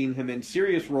also seen him in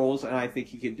serious roles, and I think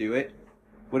he could do it.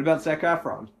 What about Zac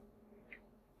Efron?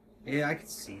 Yeah, I could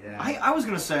see that. I was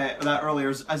gonna say that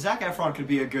earlier. Zac Efron could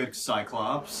be a good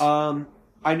Cyclops.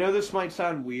 I know this might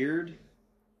sound weird,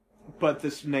 but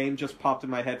this name just popped in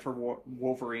my head for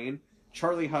Wolverine.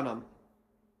 Charlie Hunnam.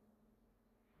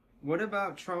 What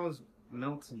about Charles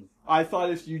Melton? I thought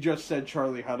if you just said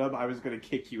Charlie Hunnam, I was going to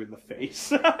kick you in the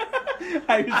face.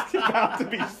 I was about to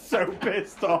be so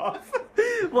pissed off.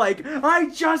 Like, I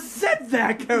just said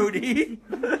that, Cody!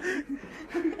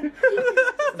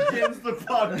 Ends the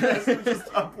podcast and just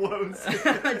uploads it.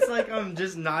 It's like I'm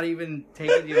just not even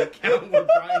taking into account what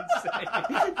Brian's saying.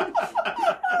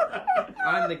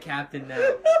 I'm the captain now.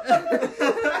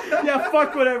 Yeah,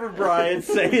 fuck whatever Brian's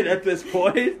saying at this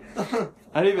point.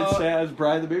 I didn't even say I was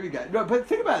Brian the movie guy. No, but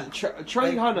think about it.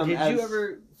 Charlie Hunnam. Did you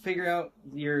ever figure out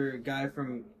your guy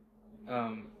from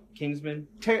Kingsman?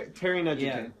 Terry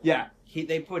Nugent? Yeah.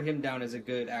 They put him down as a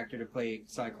good actor to play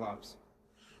Cyclops.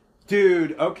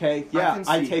 Dude, okay, yeah, can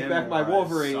I see take him back my more as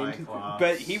Wolverine, Cyclops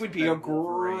but he would be a than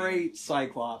Wolverine. great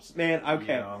Cyclops. Man,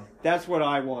 okay, Yeah. that's what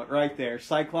I want right there.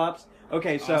 Cyclops.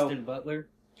 Okay, so Austin Butler.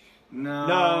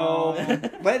 no,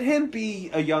 let him be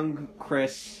a young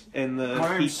Chris in the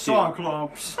I'm Heat 2.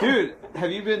 Cyclops. Dude,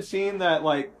 have you been seeing that,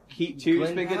 like, Heat 2's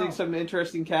Glenn been getting Powell. some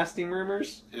interesting casting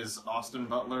rumors? Is Austin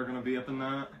Butler gonna be up in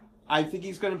that? I think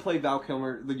he's going to play Val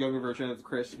Kilmer, the younger version of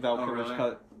Chris, Val Oh, Kilmer's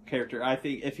really? character. I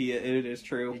think if it is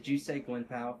true. Did you say Glenn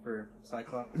Powell for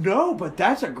Cyclops? No, but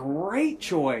that's a great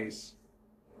choice.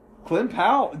 Glenn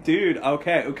Powell, dude.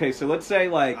 Okay. So let's say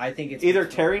like I think it's either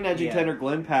Terry Nedgington yeah. or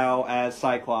Glenn Powell as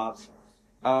Cyclops.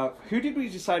 Who did we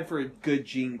decide for a good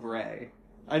Jean Grey?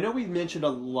 I know we mentioned a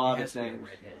lot It of has to be a things.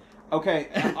 redhead.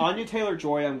 Okay, Anya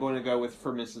Taylor-Joy, I'm going to go with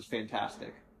for Mrs.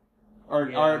 Fantastic, or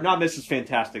Yeah. not Mrs.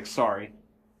 Fantastic. Sorry,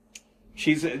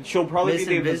 she'll probably Miss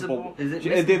be the Invisible? Is it the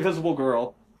Miss Invisible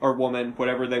Girl or woman,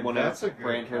 whatever they want That's to a good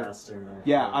brand her. casting. Right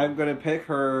Yeah, there. I'm gonna pick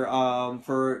her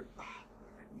for.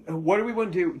 What do we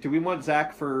want to do? Do we want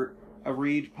Zach for a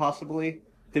Reed possibly?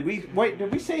 Did we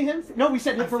say him? No, we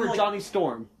said him I for feel like- Johnny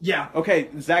Storm. Yeah. Okay,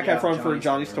 Zach Yeah, Efron for Johnny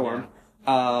Johnny Storm,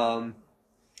 Storm.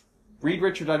 Reed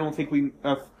Richards, I don't think we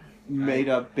made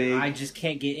a big. I just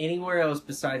can't get anywhere else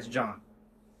besides John.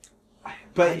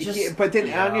 But I just- but then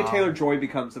yeah. Anya Taylor-Joy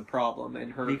becomes a problem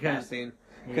in her Because- casting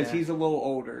because Yeah. he's a little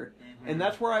older, Mm-hmm. and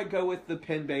that's where I go with the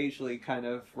Penn Badgley kind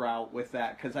of route with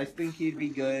that because I think he'd be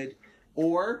good.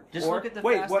 Or Just or, look at the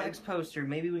wait, Fast what? X poster.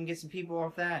 Maybe we can get some people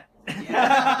off that.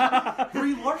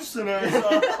 Brie Larson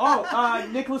as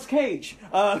Nicolas Cage.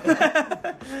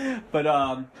 But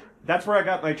that's where I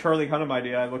got my Charlie Hunnam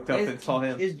idea. I looked up and saw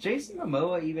him. Is Jason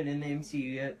Momoa even in the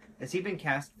MCU yet? Has he been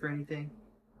cast for anything?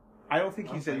 I don't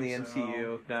think he's I in the think so.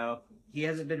 MCU. No. He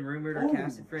hasn't been rumored or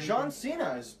casted for anything. John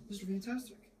Cena is Mr.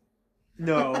 Fantastic.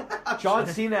 No. John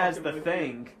Cena as the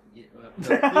Thing. Yeah,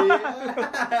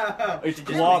 Yeah. It's just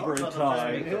clobbering make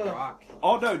time. The Rock.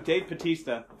 Oh no, Dave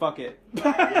Bautista. Fuck it.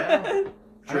 I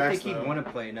don't think he'd though. want to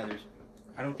play another.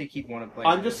 I don't think he'd want to play.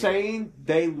 I'm another just hero. saying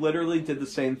they literally did the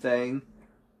same thing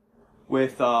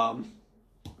with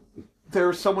there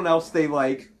was someone else they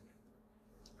play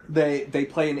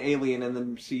an alien in the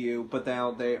MCU, but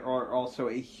now they are also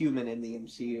a human in the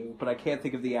MCU, but I can't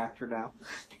think of the actor now.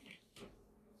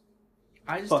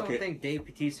 I just Fuck don't it. think Dave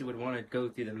Bautista would want to go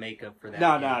through the makeup for that.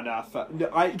 No,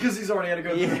 yet. Because he's already had to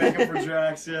go through the Yeah. makeup for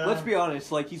Drax, yeah. Let's be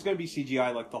honest, like he's gonna be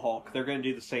CGI like the Hulk. They're gonna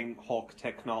do the same Hulk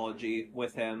technology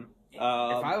with him. If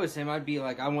I was him, I'd be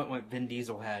like, I want what Vin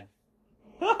Diesel had.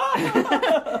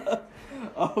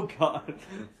 Oh god.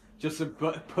 Just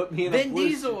put me in a Vin blue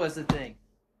Diesel was the thing.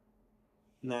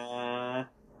 Nah.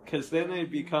 Because then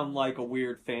it'd become like a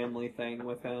weird family thing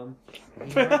with him.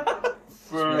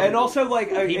 And also, like,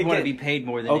 He'd want to be again, paid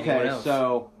more than anyone okay, else.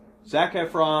 so Zac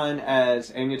Efron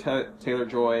as Anya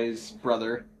Taylor-Joy's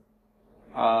brother,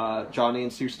 Johnny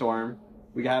and Sue Storm.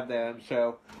 We have them.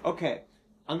 So, okay,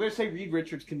 I'm going to say Reed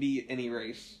Richards can be any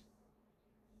race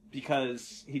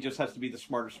because he just has to be the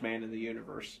smartest man in the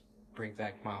universe. Bring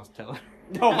back Miles Teller.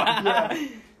 Oh my god!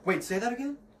 Wait, say that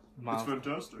again? Miles.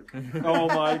 fantastic. Oh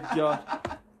my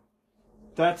god!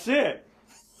 That's it.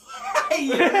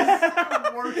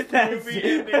 Worst That's movie it.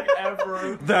 ending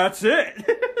ever. That's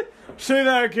it. Say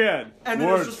that again. And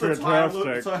then it's just the title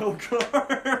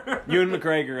card. Ewan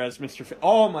McGregor as Mr.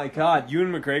 Oh my god,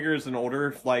 Ewan McGregor is an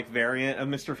older like variant of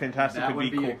Mr. Fantastic That would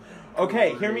be would be cool. a Okay,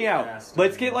 hear me great out. casting.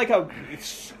 Let's get like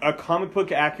a comic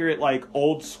book accurate, like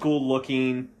old school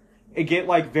looking, and get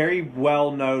like very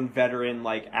well known veteran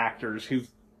like actors who.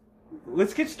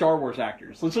 Let's get Star Wars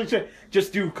actors. Let's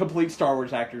just do complete Star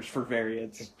Wars actors for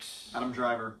variants. Adam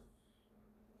Driver.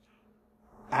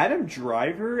 Adam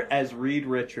Driver as Reed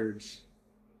Richards.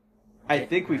 I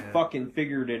think we fucking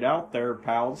figured it out there,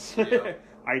 pals. Yeah.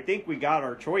 I think we got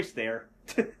our choice there.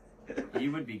 He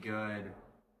would be good.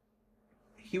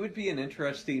 He would be an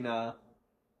interesting, Every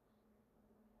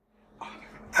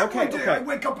Okay, day okay. I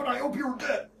wake up and I hope you're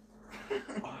dead. Oh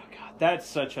god, that's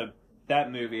such a... That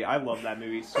movie, I love that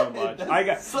movie so much. I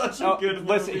got such a good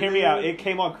Listen, movie, hear me out. dude. It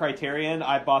came on Criterion.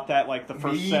 I bought that like the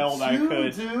first sale that I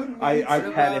could. Dude, I What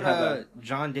had about to have that.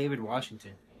 John David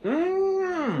Washington?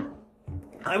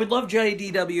 I would love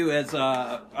JDW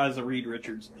as a Reed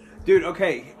Richards, dude.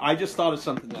 Okay, I just thought of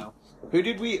something now. Who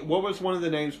did we? What was one of the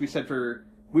names we said for?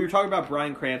 We were talking about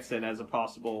Bryan Cranston as a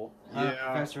possible. Yeah.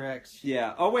 Professor X.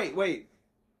 Yeah. Oh wait.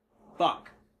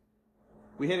 Fuck.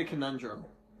 We hit a conundrum.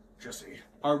 Jesse.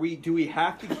 Are we? Do we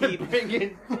have to keep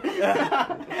Bringing.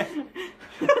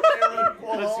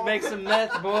 Let's make some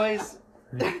meth, boys.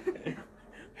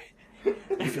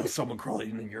 feel someone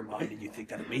crawling in your mind and you think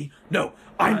that of me? No,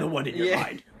 I'm the one in your Yeah.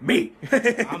 mind. Me.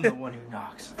 I'm the one who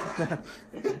knocks.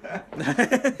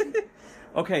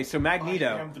 Okay, so I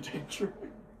Magneto. am the danger.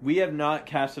 We have not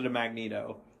casted a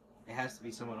Magneto. It has to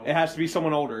be someone else. It has to be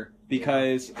someone older,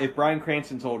 because if Bryan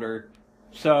Cranston's older...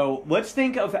 So, let's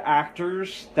think of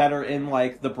actors that are in,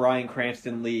 like, the Bryan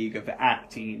Cranston league of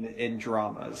acting in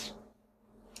dramas.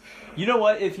 You know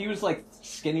what? If he was, like,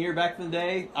 skinnier back in the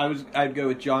day, I'd go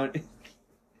with James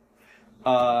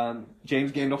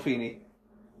Gandolfini.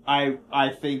 I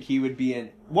think he would be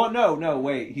in... Well, no,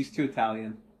 wait. He's too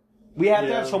Italian. We have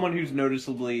to have someone who's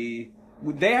noticeably...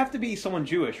 They have to be someone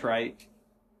Jewish, right?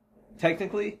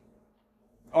 Technically?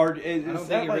 Or is I don't that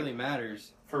think it like... really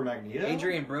matters. For Magneto?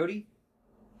 Adrian Brody?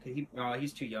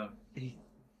 He's too young. He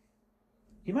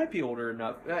might be older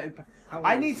enough. How old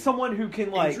I is need he? someone who can,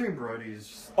 like... Adrian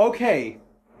Brody's... Okay.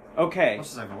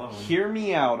 What's his name? Hear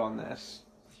me out on this.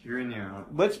 Hearing you out.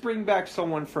 Let's bring back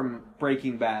someone from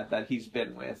Breaking Bad that he's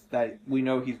been with, that we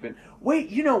know he's been...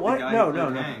 Wait, you know what? The guy No. who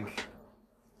played Hank.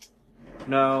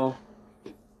 No.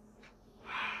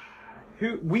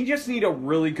 We just need a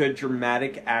really good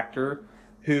dramatic actor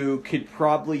who could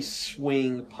probably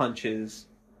swing punches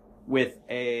with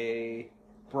a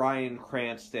Bryan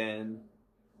Cranston,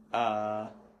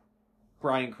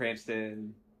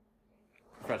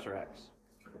 Professor X.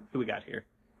 Who we got here?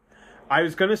 I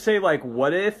was gonna say, like,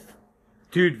 what if...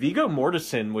 Dude, Viggo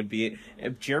Mortensen would be...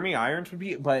 Jeremy Irons would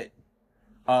be... But...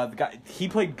 the guy... He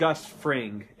played Gus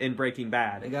Fring in Breaking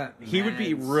Bad. He would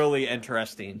be Mads. really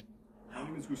interesting.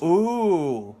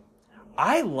 Ooh.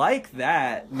 I like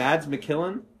that. Mads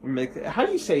McKillen? How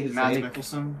do you say his Mads name?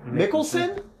 Mikkelsen.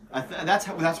 Mickelson?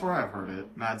 That's where I've heard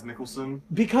it. Mads Mikkelsen.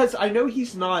 Because I know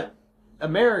he's not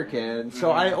American,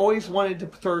 so I always wanted to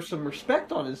throw some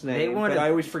respect on his name, but I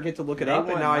always forget to look it up,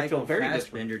 and now I feel very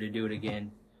disrespectful. Fassbender to do it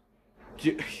again.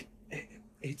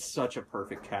 It's such a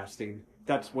perfect casting.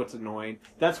 That's what's annoying.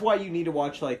 That's why you need to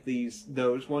watch like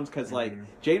those ones, because like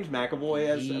James McAvoy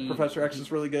as Professor X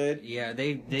is really good. Yeah,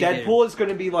 they Deadpool is going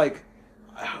to be like.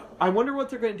 I wonder what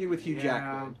they're going to do with Hugh Yeah.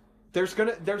 Jackman.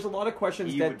 There's a lot of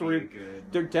questions. He would be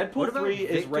good. Deadpool What about 3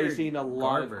 is Victor raising a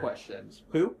lot Garber? of questions.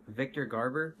 Who? Victor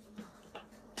Garber.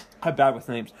 I'm bad with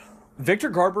names. Victor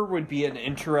Garber would be an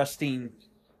interesting.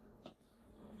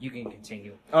 You can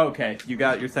continue. Okay, you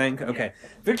got your thing? Okay.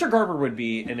 Victor Garber would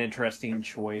be an interesting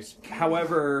choice.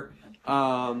 However,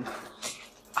 I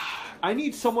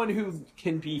need someone who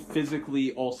can be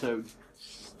physically also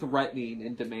threatening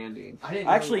and demanding.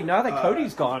 Actually, now that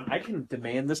Cody's gone, I can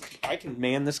demand this. I can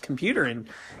man this computer and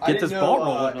get this ball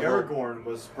rolling. Aragorn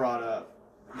was brought up.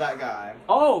 That guy.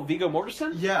 Oh, Viggo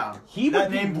Mortensen? Yeah. He would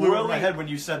that be name blew over really- my head when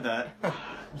you said that.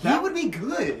 He would be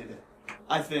good.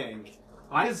 I think.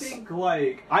 I think,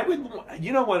 like, I would,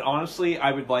 you know what, honestly,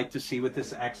 I would like to see with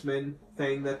this X-Men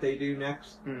thing that they do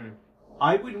next.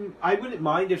 I wouldn't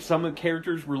mind if some of the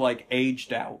characters were, like,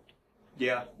 aged out.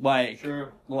 Yeah. Like,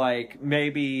 Sure. like,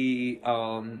 maybe,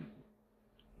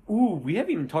 we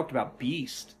haven't even talked about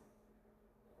Beast.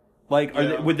 Like,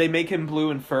 would they make him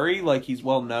blue and furry, like he's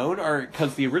well known? Or,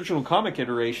 because the original comic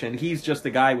iteration, he's just a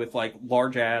guy with, like,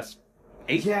 large-ass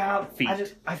feet. I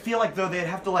feel like, though, they'd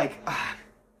have to, like...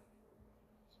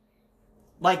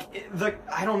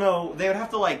 I don't know, they would have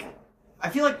to, like... I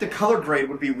feel like the color grade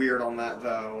would be weird on that,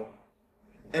 though.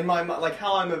 In my mind, like,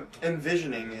 how I'm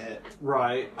envisioning it.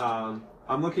 Right,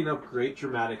 I'm looking up great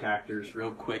dramatic actors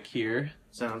real quick here.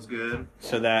 Sounds good.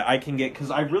 So that I can get... Because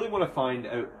I really want to find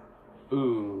out...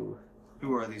 Ooh.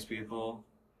 Who are these people?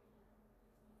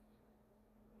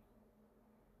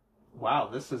 Wow,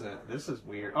 this is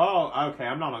weird. Oh, okay,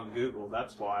 I'm not on Google,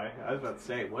 that's why. I was about to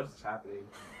say, what is happening?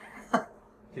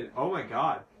 Oh my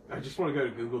god. I just want to go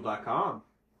to google.com.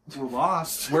 We're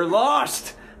lost. We're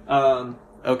lost!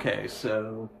 Okay,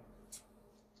 so...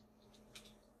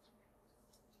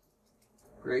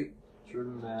 Great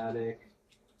dramatic...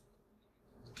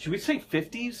 Should we say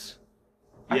 50s?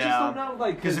 I just don't know,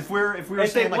 like... Because if we were if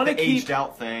saying, they like, wanna the keep- aged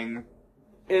out thing...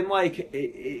 And like,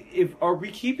 are we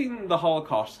keeping the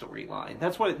Holocaust storyline?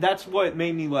 That's what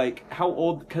made me like, how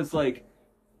old? Because like,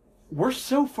 we're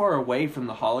so far away from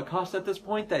the Holocaust at this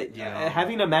point that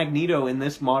having a Magneto in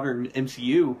this modern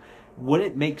MCU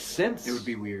wouldn't make sense. It would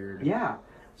be weird. Yeah.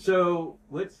 So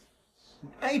let's.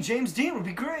 Hey, James Dean would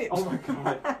be great. Oh my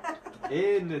god.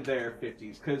 In their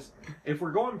 50s, because if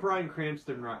we're going Bryan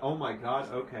Cranston, right? Oh my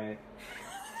god. Okay.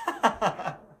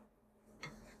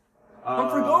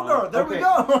 Humphrey Bogart, there we okay.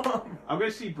 go! I'm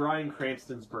going to see Bryan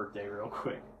Cranston's birthday real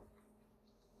quick.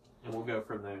 And we'll go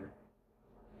from there.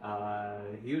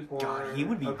 He was born... God, he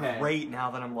would be great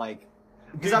now that I'm like...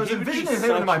 Because I was He would be envisioning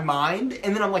him in my mind,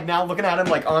 and then I'm like now looking at him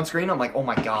like on screen. I'm like, oh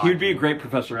my god. He would be a great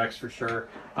Professor X for sure.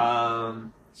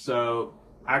 So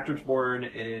actors born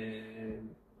in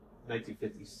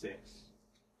 1956,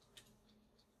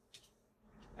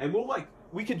 and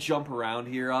we could jump around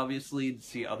here obviously to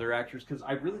see other actors because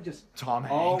I really just Tom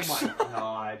oh Hanks. my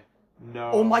god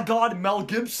no Oh my god, Mel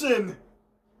Gibson.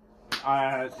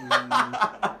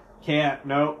 Can't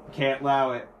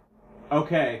allow it.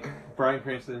 Okay, Bryan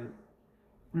Cranston,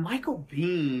 Michael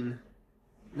Biehn.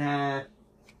 Nah.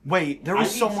 Wait, there I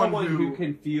was need someone who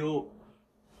can feel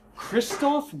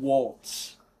Christoph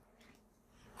Waltz.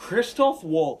 Christoph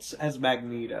Waltz as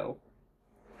Magneto.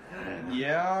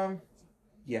 Yeah.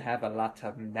 You have a lot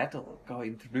of metal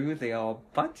going through your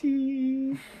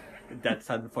body. That's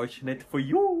unfortunate for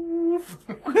you.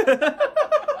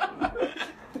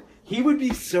 He would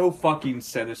be so fucking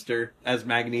sinister as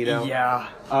Magneto. Yeah.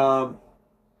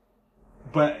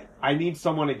 But I need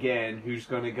someone again who's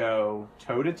going to go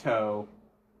toe to toe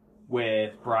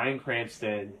with Bryan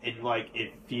Cranston, and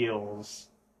it feels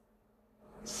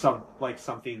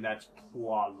something that's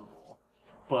plausible.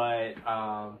 But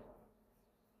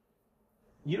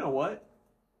you know what?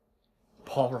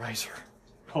 Paul Reiser.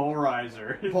 Paul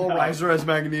Reiser. Paul Reiser as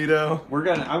Magneto.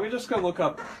 I'm just gonna look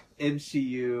up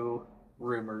MCU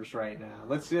rumors right now.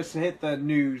 Let's just hit the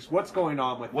news. What's going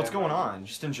on with What's them? going on,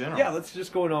 just in general? Yeah, let's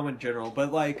just going on in general.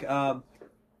 But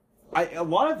a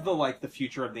lot of the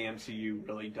future of the MCU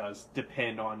really does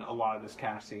depend on a lot of this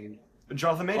casting.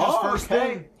 Jonathan Majors' first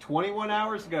thing. 21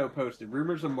 hours ago posted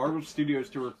rumors of Marvel Studios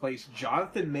to replace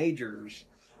Jonathan Majors.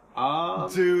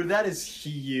 Dude, that is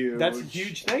huge. That's a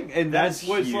huge thing, and that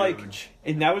was huge.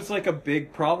 that was a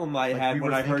big problem I had we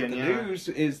when were I heard thinking, the news.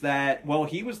 Is that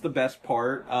he was the best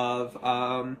part of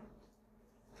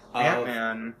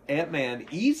Ant-Man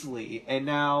easily, and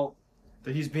now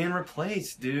But he's being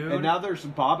replaced, dude. and now there's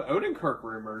Bob Odenkirk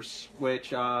rumors, which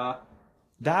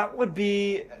that would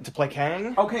be to play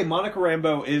Kang. okay, Monica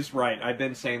Rambeau is right. I've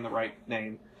been saying the right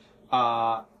name.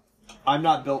 I'm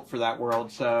not built for that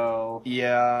world, so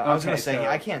Yeah, I was Okay, gonna say so-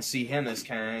 I can't see him as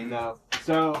Kang. no.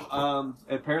 So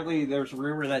apparently there's a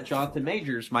rumor that Jonathan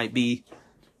Majors might be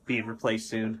being replaced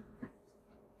soon.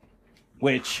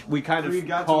 Which we kind Who you of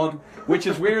got called, to- which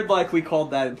is weird, we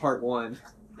called that in part one,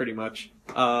 pretty much.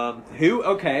 Who?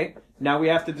 Okay, now we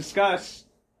have to discuss,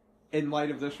 in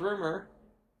light of this rumor,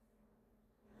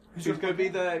 who's going to be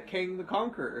the King the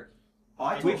Conqueror.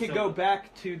 We could go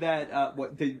back to that.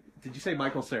 What did you say,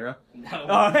 Michael Cera? No.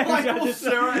 Michael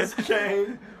Cera as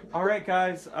Kang. All right,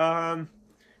 guys.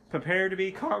 Prepare to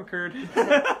be conquered.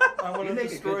 I want You to make a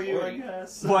destroy good you, I point.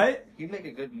 guess. What? You'd make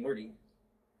a good Morty.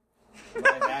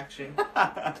 Live action.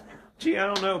 Gee, I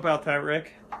don't know about that,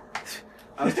 Rick.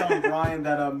 I was telling Brian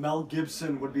that Mel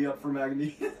Gibson would be up for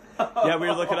Magneto. Yeah, we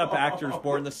were looking up actors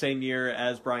born the same year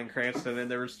as Bryan Cranston, and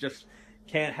there was just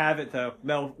can't have it though.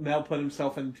 Mel put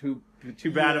himself in too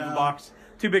bad of a Yeah. box,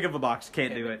 too big of a box.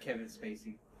 Can't do it. Kevin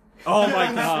Spacey. Oh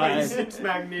my god, It's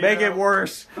Magneto. make it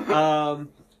worse.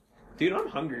 Dude, I'm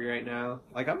hungry right now.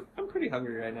 I'm pretty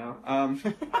hungry right now.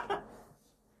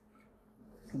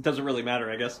 It doesn't really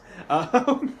matter, I guess.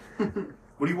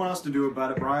 What do you want us to do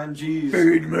about it, Brian? Jeez.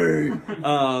 Feed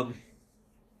me.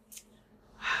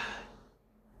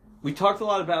 We talked a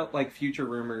lot about future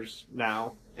rumors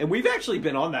now, and we've actually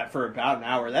been on that for about an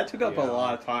hour. That took up a Yeah.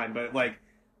 lot of time, but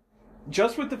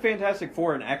just with the Fantastic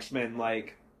Four and X-Men,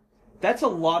 that's a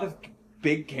lot of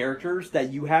big characters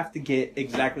that you have to get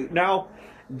exactly. Now,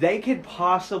 they could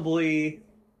possibly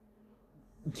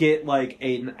get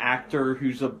an actor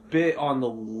who's a bit on the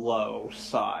low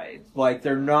side.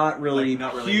 They're not really,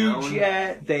 Not really huge known?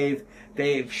 yet.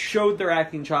 They've showed their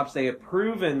acting chops. They have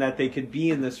proven that they could be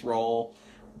in this role,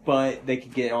 but they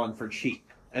could get on for cheap.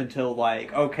 Until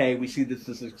okay, we see this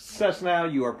as a success now.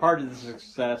 You are part of the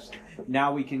success.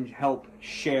 Now we can help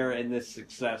share in this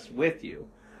success with you.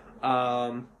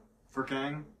 For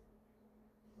Kang?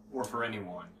 Or for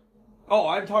anyone? Oh,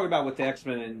 I'm talking about with the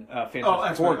X-Men and Fantastic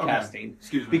X-Men, Four okay. casting.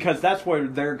 Excuse me. Because that's where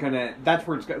they're gonna. That's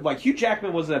where it's Hugh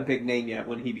Jackman wasn't a big name yet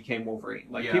when he became Wolverine.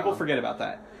 Yeah. People forget about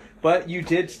that. But you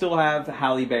did still have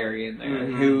Halle Berry in there,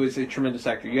 Mhm. who is a tremendous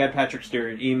actor. You had Patrick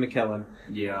Stewart, Ian McKellen,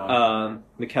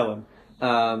 McKellen.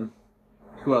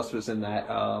 Who else was in that?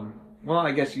 Well,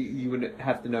 I guess you would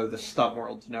have to know the stunt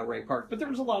world to know Ray Park, but there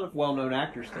was a lot of well-known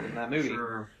actors still in that movie.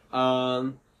 Sure.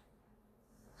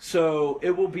 So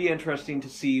it will be interesting to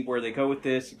see where they go with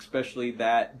this, especially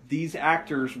that these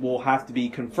actors will have to be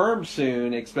confirmed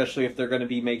soon, especially if they're going to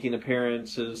be making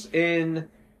appearances in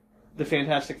the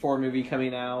Fantastic Four movie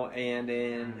coming out and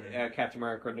in Captain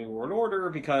America: New World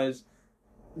Order, because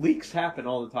leaks happen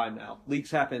all the time now.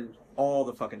 Leaks happen all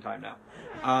the fucking time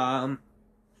now.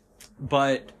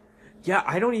 But yeah,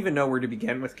 I don't even know where to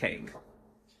begin with Kang.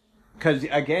 Because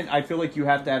again, I feel like you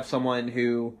have to have someone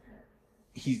who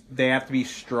they have to be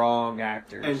strong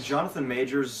actors. And Jonathan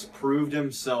Majors proved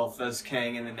himself as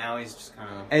Kang, and then now he's just kind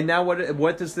of. And now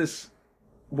what does this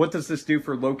do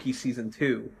for Loki season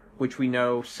 2, which we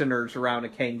know centers around a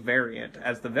Kang variant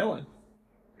as the villain?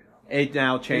 It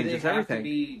now changes everything. Could they have to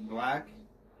be black,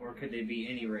 or could they be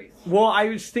any race? Well, I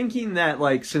was thinking that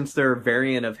like since they're a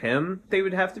variant of him, they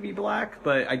would have to be black,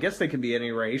 but I guess they could be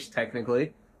any race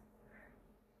technically.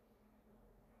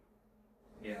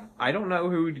 Yeah. I don't know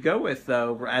who to go with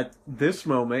though at this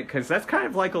moment, because that's kind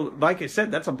of like I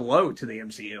said, that's a blow to the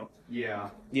MCU. Yeah,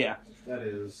 Yeah. that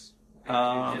is.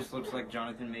 It just looks like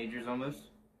Jonathan Majors almost.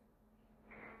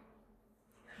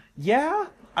 Yeah,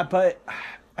 but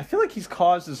I feel like he's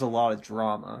causes a lot of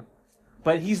drama.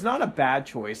 But he's not a bad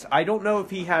choice. I don't know if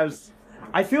he has.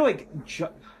 I feel like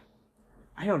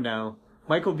I don't know.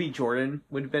 Michael B. Jordan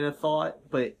would have been a thought,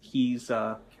 but he's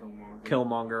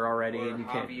Killmonger already, Or and you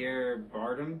can't. Javier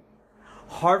Bardem.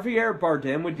 Javier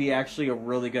Bardem would be actually a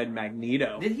really good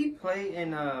Magneto. Did he play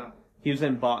in He was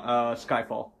in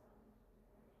Skyfall.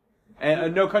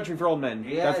 And No Country for Old Men.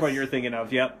 Yes. That's what you're thinking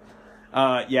of. Yep.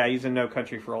 Yeah, he's in No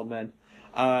Country for Old Men.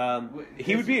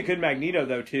 He would be a good Magneto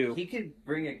though too. He could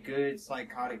bring a good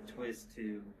psychotic twist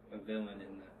to a villain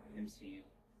in the MCU.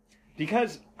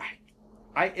 Because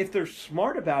if they're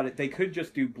smart about it, they could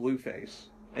just do Blueface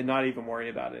and not even worry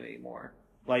about it anymore.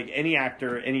 Like any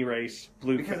actor, any race,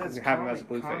 Because Blueface, have him as a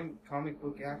Blueface. Comic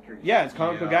book actor. Yeah, it's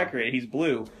comic book Yeah. accurate. He's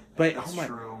blue, but That's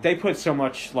true. they put so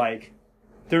much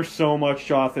there's so much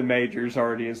Jonathan Majors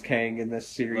already as Kang in this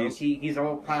series. He's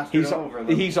all plastered over.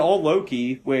 He's all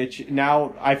Loki, which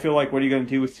now I feel like what are you going to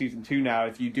do with season 2 now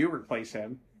if you do replace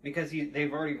him? Because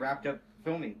they've already wrapped up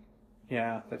filming.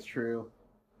 Yeah, that's true.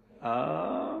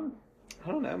 I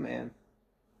don't know, man.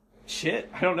 Shit,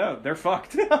 I don't know. They're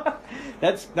fucked.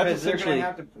 that's Because they're essentially.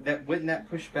 gonna have to. Wouldn't that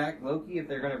push back Loki if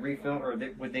they're going to refilm, or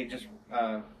would they just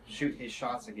shoot his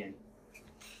shots again?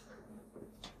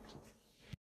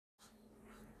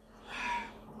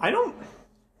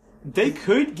 They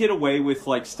could get away with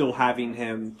still having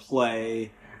him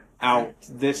play out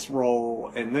this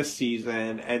role in this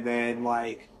season, and then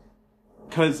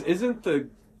because is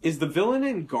the villain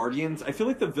in Guardians? I feel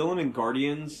like the villain in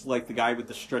Guardians, the guy with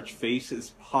the stretched face,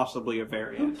 is possibly a Who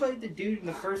variant. played the dude in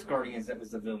the first Guardians that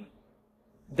was the villain?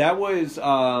 That was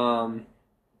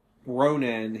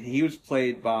Ronan. He was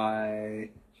played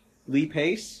by Lee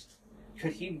Pace.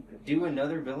 Could he do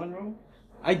another villain role?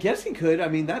 I guess he could. I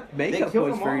mean, that makeup killed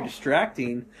was them very all.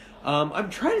 distracting. I'm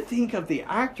trying to think of the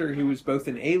actor who was both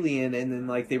an alien and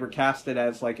then they were casted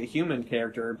as a human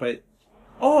character. But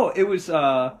it was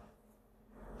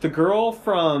the girl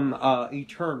from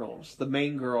Eternals, the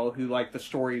main girl who the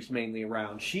story's mainly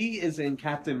around. She is in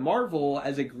Captain Marvel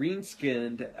as a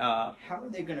green-skinned. How are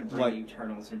they going to bring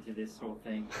Eternals into this whole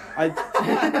thing?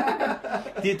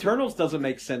 The Eternals doesn't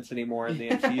make sense anymore in the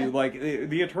MCU.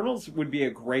 The Eternals would be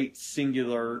a great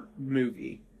singular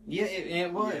movie. Yeah,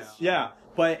 it was. Yeah,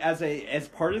 but as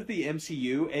part of the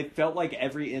MCU, it felt like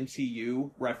every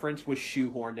MCU reference was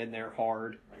shoehorned in there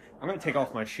hard. I'm gonna take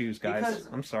off my shoes, guys. Because-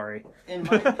 I'm sorry. In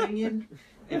my opinion,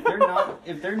 if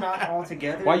they're not all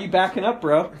together, Why you backing up,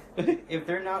 bro? if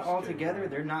they're not all together,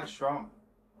 they're not strong.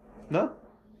 No.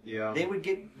 Yeah. They would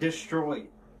get destroyed.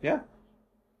 Yeah.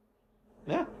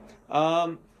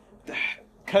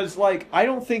 Cause I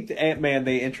don't think the Ant-Man,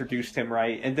 they introduced him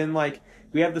right, and then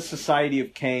we have the Society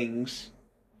of Kangs,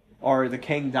 or the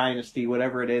Kang Dynasty,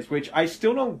 whatever it is, which I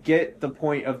still don't get the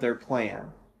point of their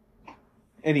plan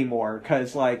anymore,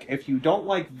 because if you don't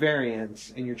like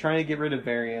variants and you're trying to get rid of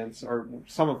variants, or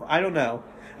I don't know,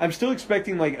 I'm still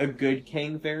expecting a good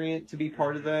Kang variant to be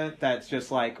part of that. That's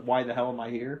just why the hell am I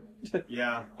here?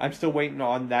 Yeah. I'm still waiting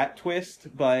on that twist,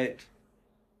 but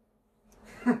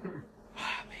man,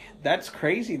 that's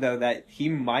crazy though that he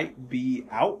might be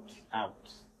out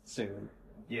soon.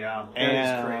 Yeah. And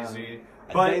That is crazy.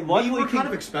 they But we luckily were kind can-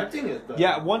 of expecting it, though.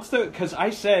 Yeah, because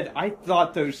I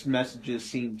thought those messages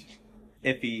seemed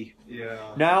iffy. Yeah.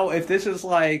 Now, if this is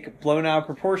blown out of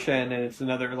proportion and it's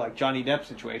another Johnny Depp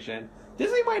situation,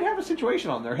 Disney might have a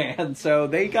situation on their hands. So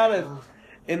they gotta,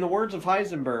 in the words of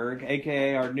Heisenberg,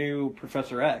 aka our new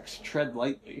Professor X, tread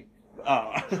lightly.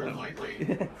 Tread lightly. You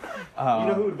You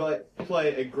know who would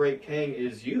play a great Kang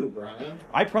is you, Brian.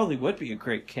 I probably would be a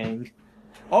great king.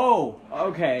 Oh,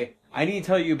 okay. I need to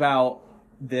tell you about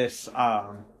this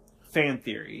fan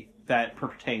theory that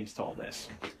pertains to all this.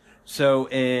 So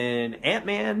in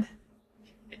Ant-Man,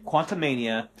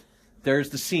 Quantumania, there's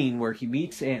the scene where he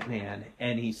meets Ant-Man,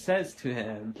 and he says to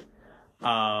him,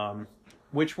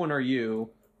 which one are you?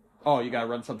 Oh, you gotta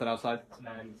run something outside?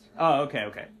 Oh,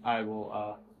 okay. I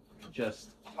will,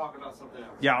 just... Talk about something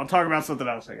else. Yeah, I'll talk about something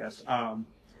else, I guess.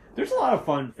 There's a lot of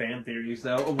fun fan theories,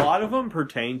 though. A lot of them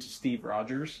pertain to Steve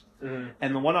Rogers. Mhm.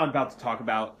 And the one I'm about to talk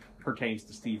about pertains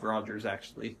to Steve Rogers,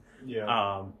 actually.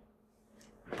 Yeah.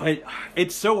 But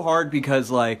it's so hard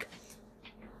because, like,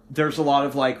 there's a lot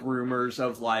of, like, rumors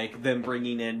of, like, them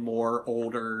bringing in more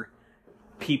older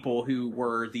people who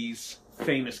were these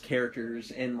famous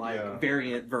characters in, like,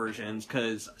 variant versions.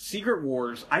 Because Secret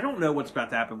Wars, I don't know what's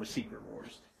about to happen with Secret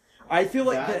Wars. I feel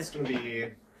like That's gonna be...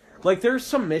 like, there's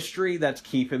some mystery that's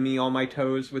keeping me on my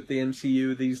toes with the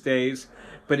MCU these days,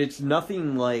 but it's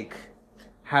nothing like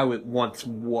how it once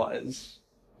was.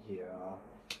 Yeah.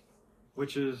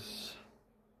 Which is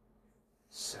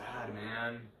sad,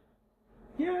 man.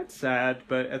 Yeah, it's sad,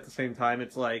 but at the same time,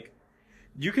 it's like,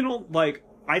 you can, like,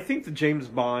 I think the James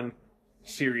Bond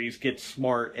series gets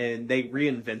smart and they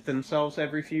reinvent themselves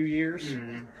every few years.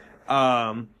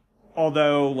 Mm-hmm.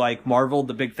 Although, like, Marvel,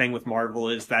 the big thing with Marvel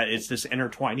is that it's this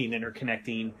intertwining,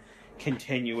 interconnecting,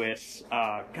 continuous,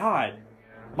 God,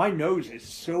 my nose is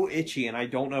so itchy and I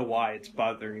don't know why it's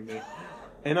bothering me.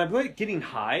 And I'm, like, getting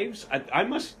hives.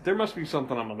 There must be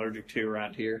something I'm allergic to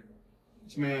around here.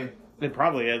 It's me. It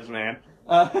probably is, man.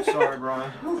 Sorry,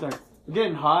 Brian. Sorry. I'm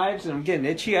getting hives and I'm getting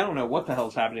itchy. I don't know what the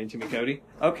hell's happening to me, Cody.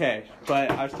 Okay,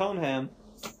 but I was telling him,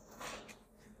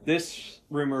 this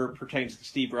rumor pertains to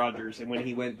Steve Rogers and when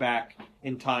he went back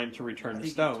in time to return the You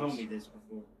stones. told me this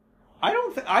before.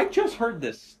 I just heard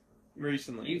this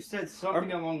recently. You said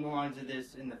something along the lines of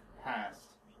this in the past.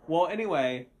 Well,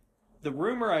 anyway, the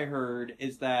rumor I heard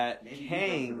is that Maybe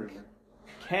you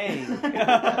Kang...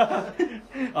 got the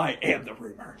rumor. I am the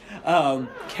rumor.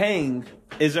 Kang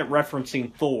isn't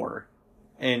referencing Thor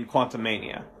in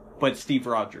Quantumania, but Steve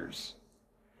Rogers.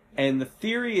 And the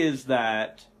theory is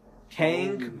that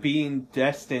Kang being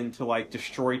destined to, like,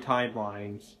 destroy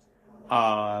timelines,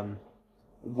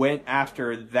 went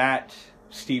after that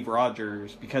Steve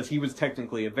Rogers because he was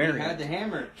technically a variant. He had the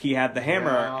hammer. He had the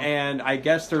hammer, Yeah. and I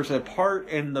guess there's a part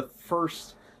in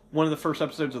one of the first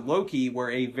episodes of Loki where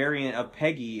a variant of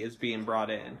Peggy is being brought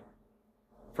in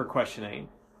for questioning.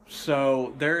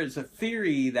 So there is a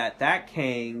theory that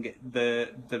Kang, the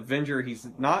Avenger he's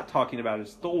not talking about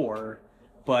is Thor,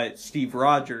 but Steve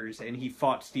Rogers, and he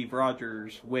fought Steve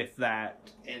Rogers with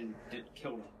that And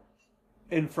killed him.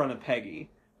 in front of Peggy.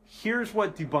 Here's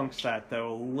what debunks that,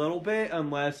 though, a little bit,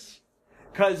 unless...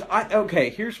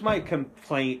 here's my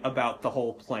complaint about the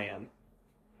whole plan.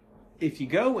 If you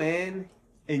go in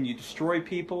and you destroy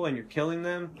people and you're killing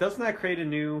them, doesn't that create a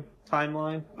new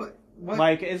timeline? But what?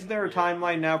 Like, is there a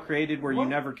timeline now created where you What-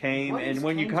 never came, what and is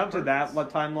when you Kang's come to that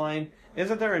purpose? timeline,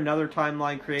 isn't there another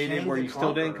timeline created Kang where the you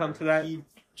still didn't come to that? He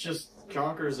just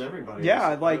conquers everybody.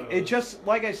 Yeah, like, it just,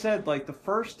 like I said, like, the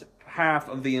first half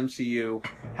of the MCU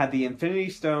had the Infinity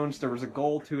Stones, there was a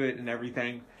goal to it and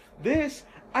everything. This,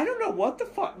 I don't know what the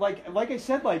fuck, like I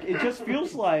said, like, it just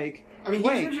feels like... I mean, he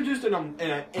was introduced in an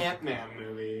Ant-Man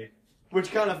movie,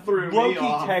 which kind of threw me Loki,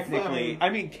 off. technically. I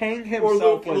mean, Kang or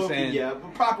himself was Loki, in... yeah,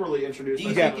 but properly introduced. Do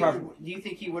you, Yeah, think prob- do you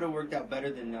think he would have worked out better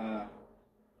than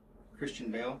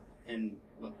Christian Bale in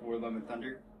Thor: Love and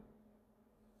Thunder?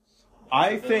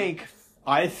 I think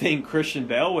Christian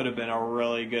Bale would have been a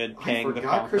really good I Kang the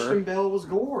forgot Conqueror. Christian Bale was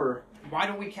Gore. Why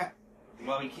don't we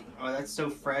that's so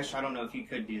fresh. I don't know if you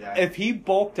could do that. If he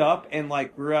bulked up and,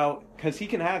 like, grew out... Because he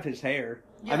can have his hair.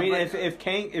 Yeah, I mean, but-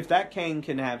 if that Kang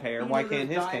can have hair, why can't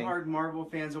his Kang? diehard Marvel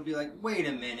fans will be like, wait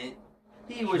a minute,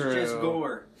 he was True. just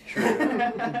Gore. Wait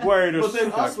a But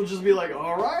then us sec. would just be like,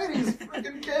 alright, he's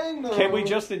freaking Kang though. Can we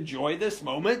just enjoy this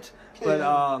moment?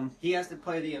 But, He has to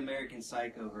play the American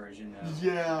Psycho version though.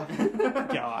 Yeah.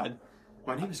 God.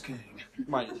 My name is Kang.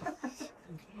 My...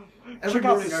 Every Check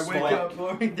out morning the I wake sweat. up.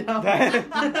 Going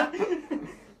down.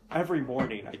 Every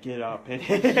morning I get up and...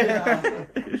 Yeah.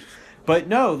 But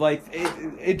no, like,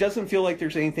 it doesn't feel like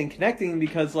there's anything connecting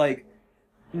because, like,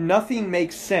 nothing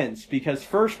makes sense. Because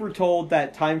first we're told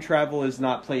that time travel is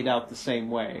not played out the same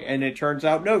way. And it turns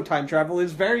out, no, time travel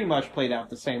is very much played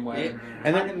out the same way. It And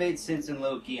kind then of made sense in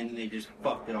Loki, and then they just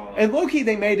fucked it all up. And Loki,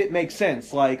 they made it make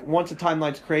sense. Like, once a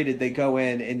timeline's created, they go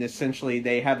in and essentially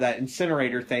they have that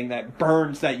incinerator thing that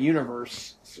burns that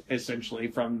universe, essentially,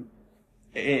 from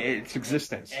its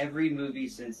existence. Every movie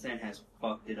since then has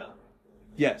fucked it up.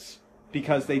 Yes.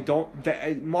 Because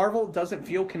Marvel doesn't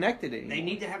feel connected anymore. They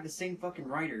need to have the same fucking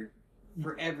writer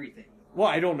for everything. Well,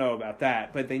 I don't know about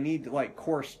that, but they need, like,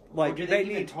 Or do they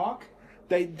even need... talk?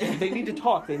 They need to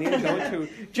talk. They need to go into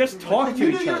just talk to You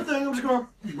each do your other. thing. I'm just gonna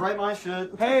write my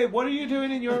shit. Hey, what are you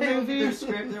doing in your Their movie?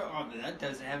 script, oh, that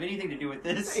doesn't have anything to do with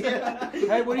this.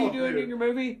 Hey, what are you doing in your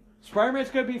movie? Spider-Man's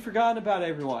gonna be forgotten about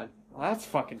everyone. Well, that's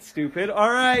fucking stupid. All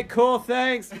right, cool,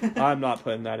 thanks. I'm not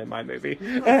putting that in my movie.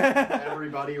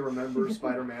 Everybody remembers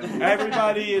Spider-Man.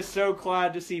 Everybody is so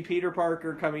glad to see Peter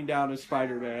Parker coming down as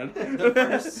Spider-Man.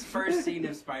 The first scene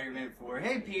of Spider-Man 4.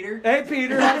 Hey, Peter. Hey,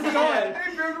 Peter, how's it going?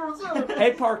 Hey, Peter, what's up?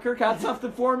 Hey, Parker, got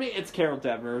something for me? It's Carol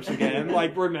Danvers again,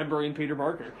 like remembering Peter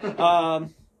Parker.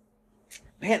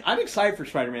 Man, I'm excited for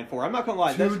Spider-Man 4. I'm not gonna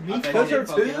lie. Dude, me those are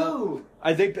too.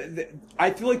 I think I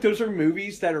feel like those are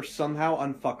movies that are somehow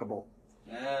unfuckable.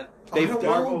 They've I don't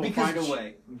Marvel know, will because find a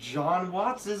way. John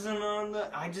Watts isn't on the.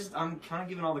 I'm kind of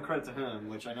giving all the credit to him,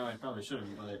 which I know I probably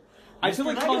shouldn't, but I feel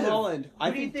like Tom Negative. Holland. I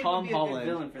Who do you think think Tom would be a good Holland.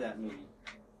 villain for that movie?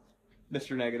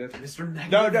 Mr. Negative. Mr.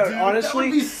 Negative. No, dude, honestly- that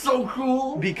would be so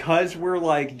cool. Because we're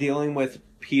like dealing with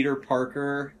Peter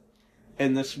Parker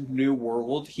in this new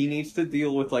world, he needs to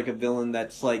deal with like a villain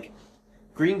that's like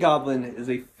Green Goblin is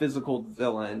a physical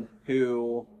villain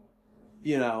who,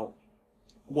 you know,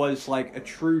 was like a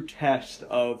true test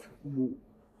of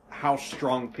how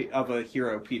strong of a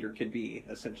hero Peter could be,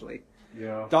 essentially.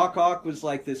 Yeah. Doc Ock was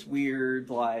like this weird,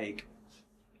 like,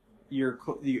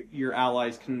 your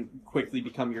allies can quickly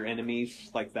become your enemies,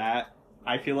 like that.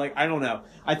 I feel like, I don't know.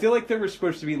 I feel like there was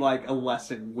supposed to be like a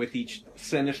lesson with each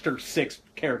Sinister Six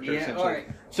character, Yeah, essentially. alright.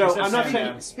 So Except I'm not Sandman.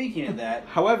 saying. Speaking of that,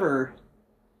 However,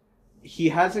 he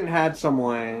hasn't had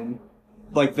someone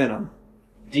like Venom.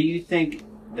 do you think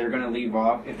they're going to leave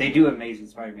off, if they do Amazing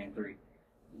Spider-Man 3,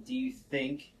 do you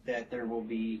think that they're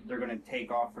going to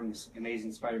take off from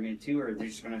Amazing Spider-Man 2, or they're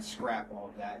just going to scrap all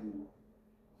of that and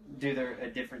do a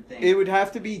different thing? It would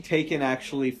have to be taken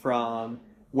actually from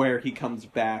where he comes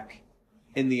back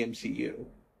in the MCU.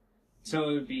 So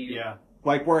it would be... Yeah.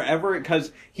 Like wherever,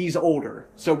 because he's older,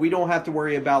 so we don't have to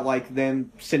worry about like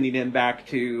them sending him back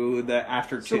to the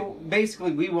after two. So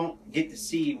basically, we won't get to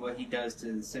see what he does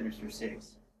to the Sinister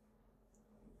Six.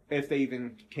 If they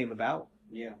even came about,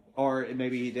 Yeah. or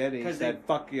maybe he did, and he 'Cause said,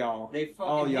 "Fuck y'all." They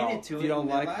fucking Oh, y'all, hinted to if it you don't in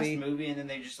the like last me- movie, and then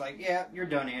they just like, yeah, you're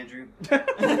done, Andrew.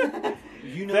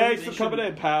 You know Thanks who for they coming should-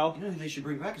 in, pal. You know who they should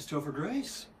bring back is Topher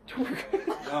Grace.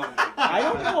 I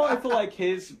don't know if like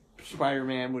his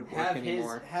Spider-Man would work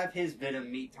anymore. Have his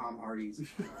Venom meet Tom Hardy's.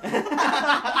 Can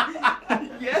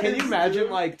you imagine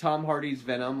like Tom Hardy's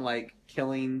Venom like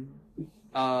killing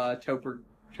Topher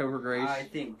Grace? I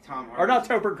think Tom Hardy. Or not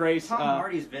Topher Grace. Tom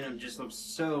Hardy's Venom just looks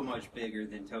so much bigger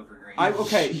than Topher Grace.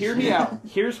 Okay, hear me out.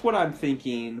 Here's what I'm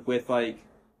thinking with like,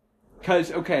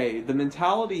 because okay, the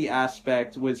mentality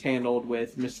aspect was handled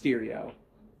with Mysterio.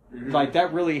 Like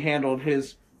that really handled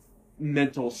his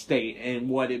mental state and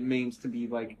what it means to be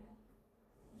like.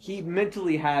 He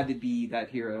mentally had to be that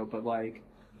hero, but like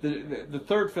the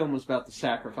third film was about the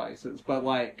sacrifices. But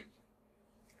like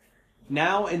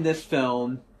now in this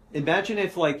film, imagine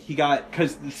if like he got,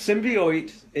 because the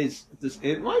symbiote is this.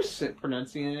 Am I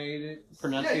pronouncing it?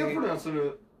 Yeah, you're pronouncing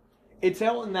it. It's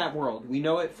out in that world. We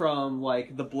know it from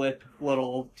like the blip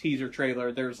little teaser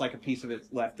trailer. There's like a piece of it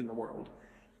left in the world.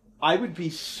 I would be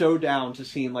so down to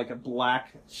seeing like a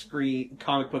black screen,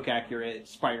 comic book accurate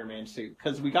Spider-Man suit,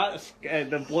 because we got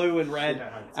the blue and red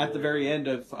at the very end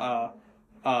of It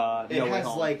No Way has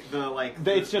Home. like the like.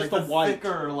 It's just like the white.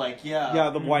 thicker, like yeah.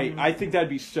 Yeah, the white. I think that'd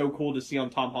be so cool to see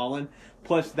on Tom Holland.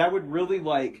 Plus, that would really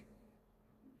like,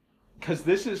 because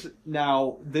this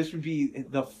would be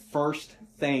the first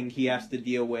thing he has to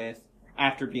deal with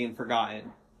after being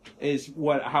forgotten. Is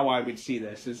how I would see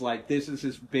this. Is like this is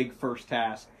his big first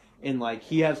task. And like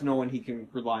he has no one he can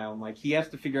rely on. Like he has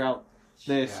to figure out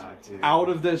this out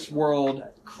of this world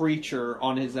creature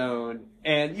on his own.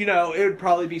 And you know, it would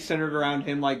probably be centered around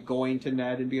him like going to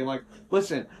Ned and being like,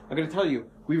 "Listen, I'm gonna tell you,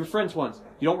 we were friends once.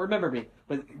 You don't remember me,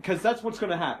 but because that's what's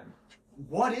gonna happen."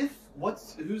 What if?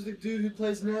 Who's the dude who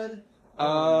plays Ned?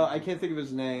 I can't think of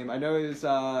his name. I know his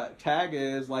tag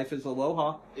is Life is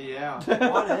Aloha. Yeah.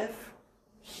 What if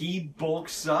he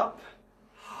bulks up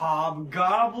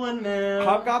Hobgoblin, man?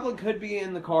 Hobgoblin could be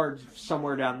in the cards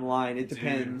somewhere down the line. It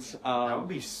depends. That would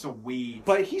be sweet.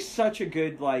 But he's such a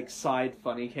good like side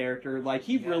funny character. Like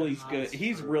he really's good.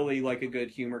 He's really like a good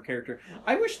humor character.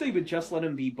 I wish they would just let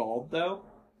him be bald though.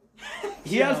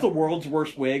 He has the world's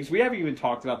worst wigs. We haven't even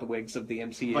talked about the wigs of the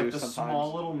MCU. Like the sometimes.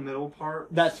 small little middle part.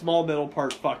 That small middle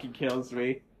part fucking kills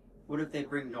me. What if they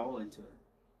bring Null into it?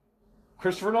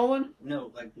 Christopher Nolan?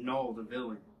 No, like Null, the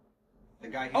villain. The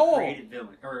guy who Oh. created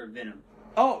Venom.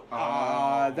 Oh,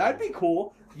 that'd be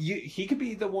cool. He could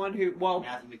be the one who. Well,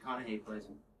 Matthew McConaughey plays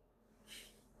him.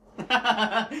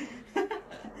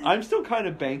 I'm still kind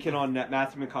of banking on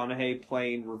Matthew McConaughey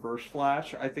playing Reverse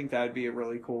Flash. I think that would be a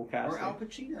really cool casting. Or Al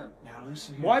Pacino. Now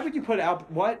listen here. Why would you put Al?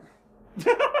 What?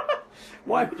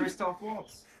 Why? Or Christoph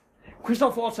Waltz.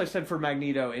 Christoph Waltz, I said for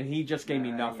Magneto, and he just gave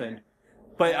me nothing. Yeah.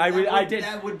 But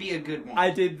That would be a good one.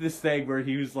 I did this thing where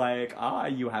he was like,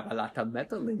 you have a lot of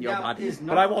metal in your Now, body. is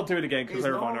But I Noel- won't do it again because is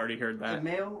everyone Noel already heard A that.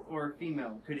 male or a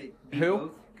female? Could it be Who?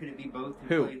 both? Could it be both?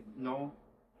 Who? Played Noel?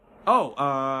 Oh,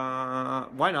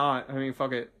 why not? I mean,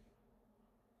 fuck it.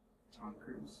 Tom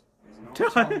Cruise. Is Noel?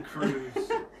 Tom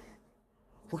Cruise.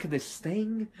 Look at this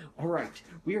thing. All right,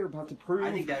 we are about to prove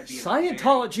I think that'd be a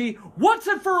Scientology once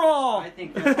and for all. I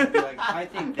think that would be like. I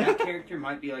think that character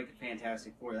might be like the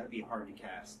Fantastic Four. That'd be hard to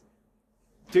cast.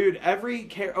 Dude,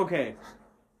 okay.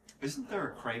 Isn't there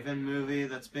a Craven movie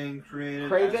that's being created?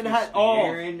 Craven as we had- speak? oh.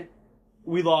 Aaron,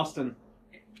 We lost him.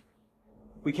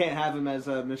 We can't have him as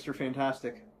Mr.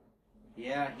 Fantastic.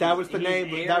 yeah, That was the he's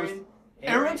name, Aaron, that was-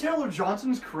 Aaron Taylor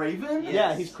Johnson's Craven? Yes.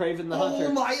 Yeah, he's Craven the Hunter.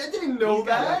 Oh my! I didn't know He's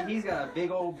got that. he's got a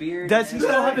big old beard. Does he and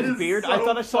still have That his is beard? so I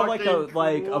thought I saw like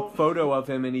fucking a cool. photo of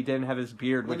him and he didn't have his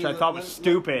beard, Let which me I look- thought was let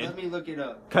stupid. me look it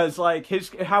up. Cause like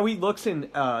how he looks in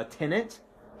Tenet,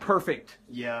 perfect.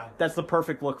 Yeah. That's the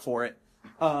perfect look for it.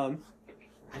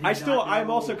 I'm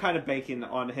also kind of banking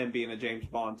on him being a James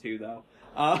Bond too, though.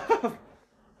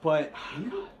 But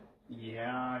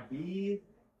Yeah, he's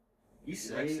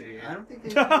sexy. I don't think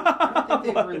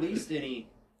they've released any.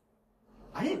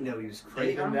 I didn't know he was I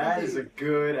Craven. don't That think is they- a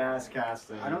good ass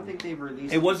casting. I don't think they've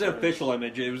released. it wasn't any official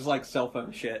image; it was like cell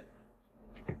phone shit.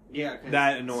 Yeah, 'cause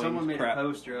That annoying someone made crap. a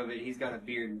poster of it. He's got a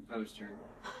beard in the poster.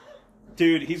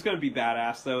 Dude, he's gonna be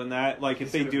badass though in that. Like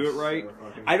if they do it right,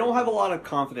 I don't have a lot of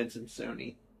confidence in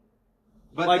Sony.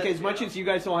 But Like that- as much as you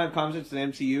guys don't have confidence in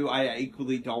MCU, I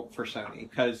equally don't for Sony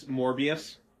because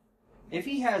Morbius. if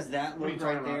he has that What are you look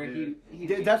right talking there,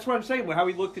 about, he That's what I'm saying. How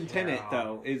he looked in Tenet Yeah.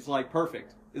 though is like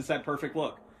perfect. It's that perfect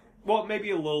look. Well,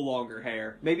 maybe a little longer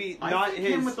hair. Maybe I not think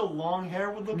his. him with the long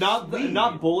hair would look not sweet.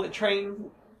 not Bullet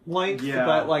Train length, Yeah.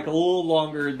 but like a little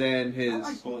longer than I his.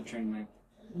 like Bullet Train man.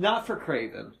 Not for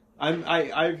Craven.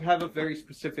 I have a very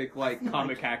specific like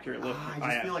comic accurate look. I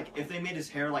just feel like if they made his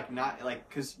hair like not like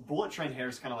because Bullet Train hair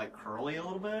is kind of like curly a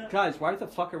little bit. Guys, why the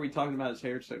fuck are we talking about his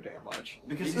hair so damn much?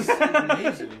 Because he's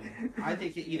amazing. I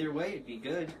think that either way it'd be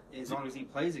good as long as he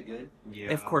plays it good.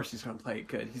 Yeah. Of course he's gonna play it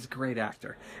good. He's a great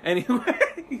actor.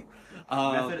 Anyway,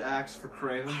 Method acts for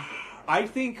Craven. I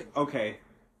think okay.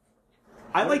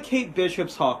 I like Kate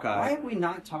Bishop's Hawkeye. Why have we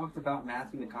not talked about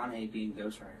Matthew McConaughey being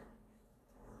Ghost Rider?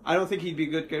 I don't think he'd be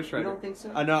a good Ghost You Rider. don't think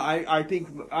so? No, I think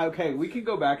okay. We can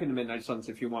go back into Midnight Suns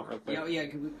if you want, real quick. Yeah,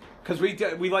 could we, Because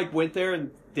we like went there and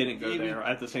didn't go Yeah, we- there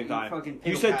at the same we time. fucking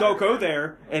You said don't go piddle-pattered.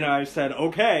 there, and I said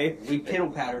okay. we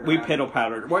piddle pattered. We piddle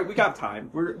powdered. We got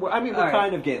time. We're All right.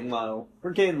 kind of getting low.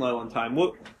 We're getting low on time.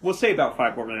 We'll say about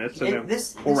 5 more minutes, and then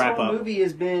This we'll wrap whole up. movie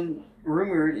has been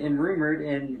rumored,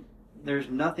 and there's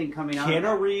nothing coming out.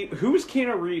 Keanu of it. Reeves. Who's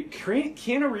Keanu Reeves?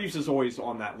 Keanu Reeves is always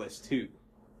on that list too,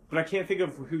 but I can't think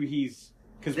of who he's.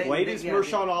 Because Blade is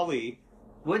Mahershala Ali.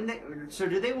 Wouldn't they? So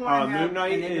do they want to have Moon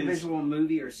Knight an is- individual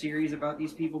movie or series about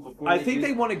these people before? I think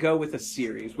they want to go with a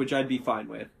series, which I'd be fine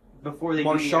with. before they do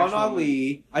the Mahershala actual movie.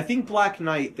 Ali. I think Black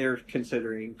Knight they're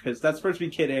considering because that's supposed to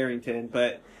be Kit Harington,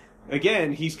 but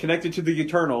again, he's connected to the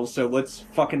Eternals, so let's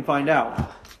fucking find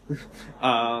out.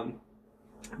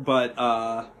 But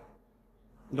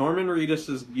Norman Reedus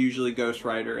is usually Ghost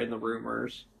Rider in the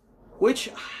rumors, which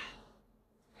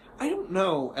I don't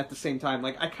know. At the same time,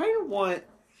 like I kind of want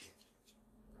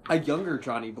a younger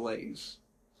Johnny Blaze.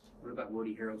 What about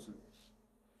Woody Harrelson?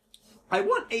 I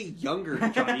want a younger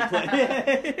Johnny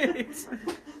Blaze.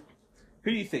 Who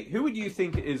do you think? Who would you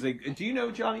think is a? Do you know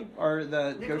Johnny or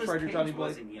the Nicolas Ghost Rider Cage Johnny Blaze?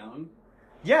 wasn't young.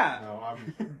 Yeah, No,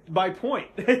 I'm. my point.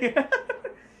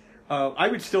 I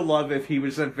would still love if he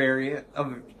was a variant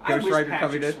of I Ghost wish Rider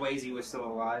Patrick coming in. Swayze was still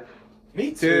alive.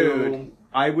 Me Dude,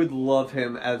 I would love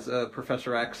him as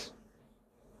Professor X.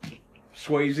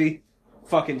 Swayze,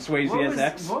 fucking Swayze as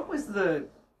X. What was the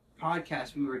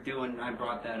podcast we were doing? And I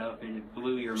brought that up and it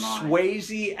blew your mind.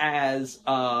 Swayze as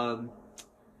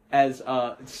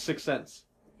Sixth Sense.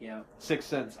 Yeah. Sixth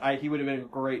Sense. He would have been a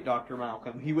great Dr.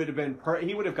 Malcolm. He would have been.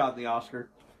 He would have gotten the Oscar.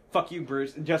 Fuck you,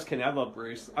 Bruce. Just kidding. I love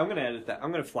Bruce. I'm gonna edit that. I'm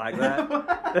gonna flag that.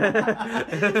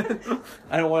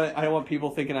 I don't want people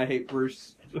thinking I hate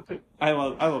Bruce. I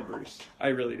love Bruce. I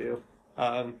really do.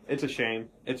 It's a shame.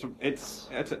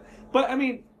 But I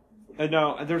mean,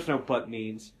 no. There's no but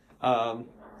means.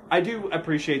 I do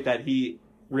appreciate that he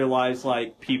realized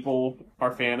like people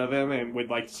are fan of him and would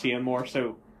like to see him more.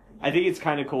 So I think it's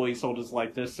kind of cool he sold his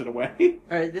likeness in a way.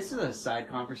 All right, this is a side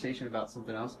conversation about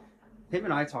something else. Him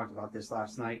and I talked about this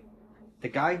last night. The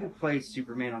guy who played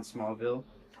Superman on Smallville,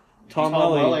 Tom Tom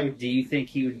Welling. Welling. do you think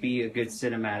he would be a good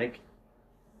cinematic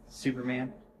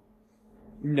Superman?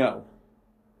 No.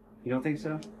 You don't think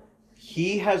so?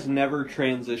 He has never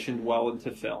transitioned well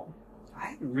into film. I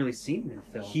haven't really seen him in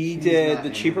film. He He's did not the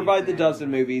in Cheaper by the anything.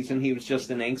 Dozen movies, and he was just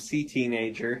an angsty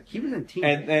teenager. He was in Teen.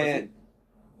 And then,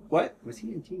 what? was he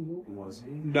in Teen Wolf? Was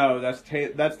he? No, that's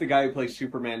the guy who plays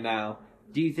Superman now.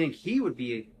 Do you think he would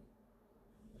be?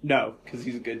 No, because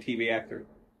he's a good TV actor.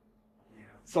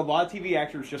 So a lot of TV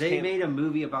actors just They can't. made a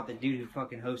movie about the dude who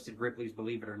fucking hosted Ripley's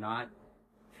Believe It or Not,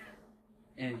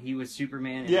 and he was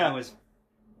Superman. And Yeah. that was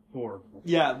horrible.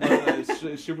 Yeah,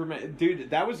 Superman, dude,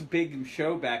 that was a big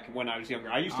show back when I was younger.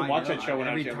 I used to watch that show when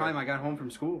I was every younger. time I got home from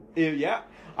school. Yeah,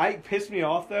 I pissed me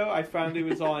off though. I found it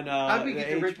was on How'd we get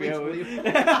to Ripley's HBO. Believe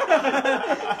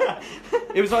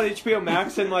It was on HBO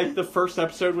Max, and like the first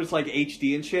episode was like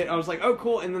HD and shit. I was like, oh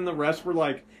cool, and then the rest were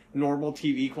like normal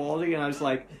TV quality, and I was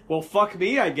like, well, fuck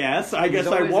me, I guess. I guess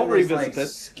I won't revisit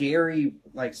this. Scary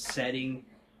like setting,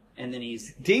 and then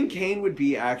he's Dean Cain would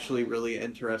be actually really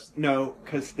interesting. No,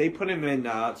 because they put him in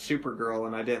Supergirl,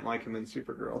 and I didn't like him in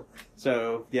Supergirl.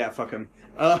 So yeah, fuck him.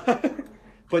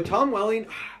 But Tom Welling,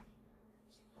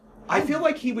 I feel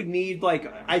like he would need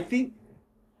like I think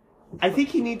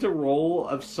he needs a role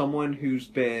of someone who's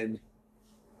been.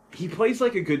 He plays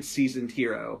like a good seasoned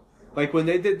hero. Like when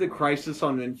they did the Crisis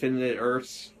on Infinite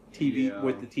Earths TV Yeah.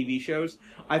 with the TV shows,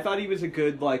 I thought he was a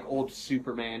good like old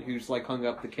Superman who's like hung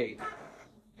up the cape.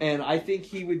 And I think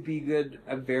he would be good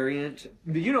a variant.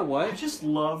 But you know I what? just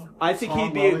love. I think Tom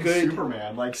he'd be a Welling's good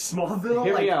Superman. Like Smallville.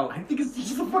 Hear me like, out. I think it's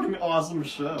just a fucking awesome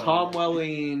show. Tom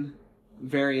Welling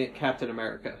variant Captain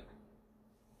America.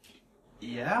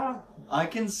 Yeah, I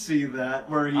can see that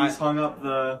where he's hung up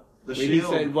the He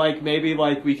shield. said like maybe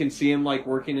like we can see him like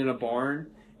working in a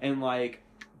barn and like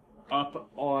up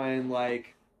on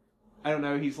like I don't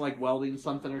know, he's like welding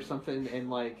something or something and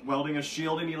like welding a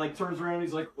shield, and he like turns around and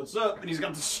he's like, "What's up?" And he's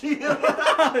got the shield.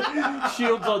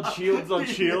 shields on shields on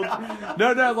shields.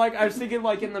 No, like I was thinking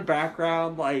like in the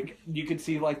background, like you could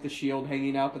see like the shield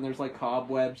hanging up and there's like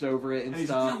cobwebs over it and And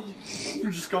stuff. he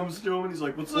just comes to him and he's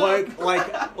like, "What's up?"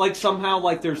 Like somehow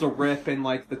like there's a rip and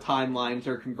like the timelines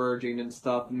are converging and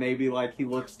stuff. Maybe like he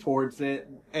looks towards it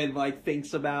and like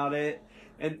thinks about it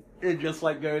and it just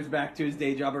like goes back to his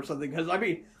day job or something. Because I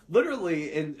mean,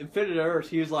 literally in Infinite Earth,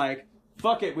 he was like,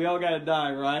 "Fuck it, we all gotta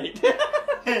die, right?"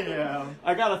 Yeah.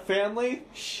 I got a family.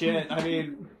 Shit, I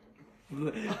mean,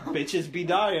 bitches be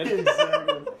dying.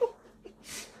 Exactly.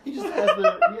 He just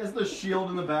has the shield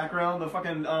in the background. The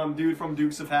fucking dude from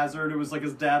Dukes of Hazzard, who was like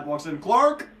his dad, walks in.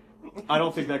 Clark. I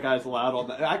don't think that guy's allowed on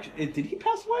that. Actually, did he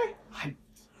pass away? I-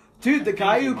 Dude, the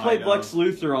guy he who might played have. Lex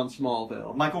Luthor on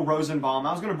Smallville. Michael Rosenbaum.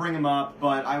 I was gonna bring him up,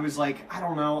 but I was like, I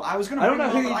don't know. I was gonna. I don't bring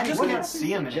know him who up, but he- I just what can't happened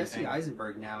see him in Jesse anything.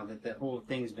 Eisenberg now that the whole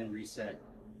thing's been reset.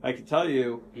 I can tell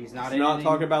you, He's not he's in not anything.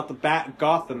 talking about the Bat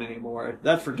Gotham anymore.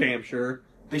 That's for damn sure.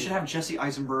 They should have Jesse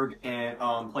Eisenberg and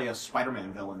play a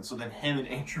Spider-Man villain, so then him and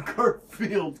Andrew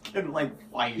Garfield can like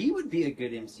fight. He would be a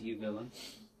good MCU villain.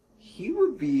 He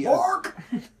would be. Mark.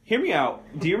 Hear me out.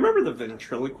 Do you remember the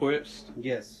ventriloquist?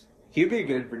 Yes. He would be a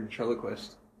good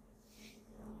ventriloquist.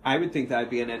 I would think that'd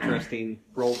be an interesting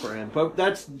role for him. But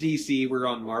that's DC. We're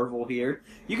on Marvel here.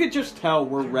 You could just tell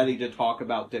we're ready to talk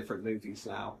about different movies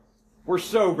now. We're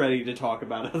so ready to talk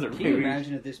about other Can you movies.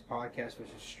 imagine if this podcast was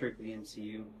just strictly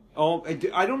MCU? Oh,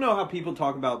 I don't know how people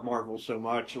talk about Marvel so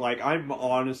much. Like, I'm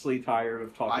honestly tired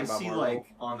of talking I about see Marvel. like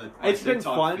on the It's been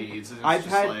TikTok fun. feeds, it's I've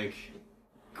just had like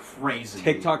crazy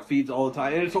TikTok feeds all the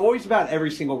time, and it's always about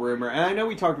every single rumor. And I know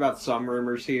we talked about some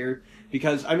rumors here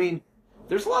because I mean,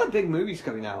 there's a lot of big movies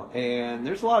coming out, and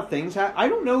there's a lot of things. I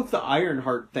don't know if the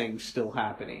Ironheart thing's still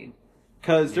happening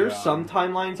because there's Yeah. some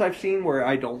timelines I've seen where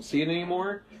I don't see it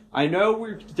anymore. I know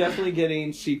we're definitely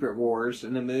getting Secret Wars,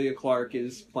 and Emilia Clarke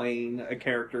is playing a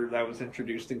character that was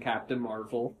introduced in Captain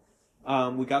Marvel.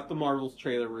 We got the Marvels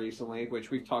trailer recently,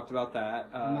 which we've talked about that.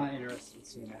 I'm not interested in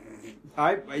seeing that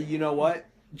movie. You know what?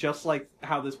 Just like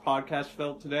how this podcast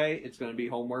felt today, it's going to be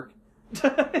homework.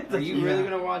 Are you really Yeah.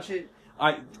 gonna watch it?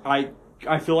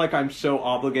 I feel like I'm so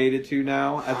obligated to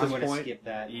now at I'm this gonna point. skip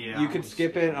that. Yeah, You can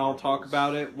skip it, and I'll talk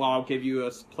about it while I'll give you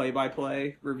a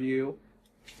play-by-play review.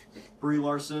 Brie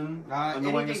Larson. annoying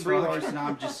Anything as Brie fuck. Larson,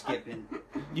 I'm just skipping.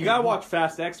 You gotta watch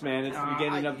Fast X, man. It's the Uh,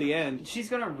 beginning I- of the end. She's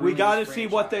gonna. Ruin We gotta this see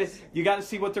what they. franchise. You gotta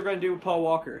see what they're gonna do with Paul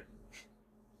Walker.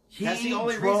 That's the He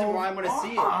only reason drove why I'm gonna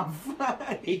see it.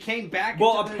 off. He came back.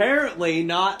 Well, into the- apparently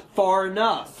not far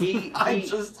enough. he. I he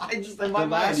just in the my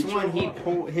mind, last one, drove he off.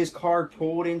 pulled his car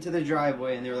pulled into the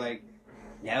driveway, and they were like,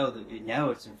 "Now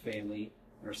it's a family,"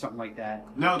 or something like that.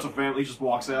 No, it's a family. He just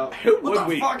walks out. Who What would the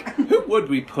we? fuck? Who would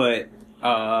we put?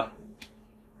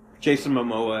 Jason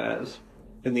Momoa as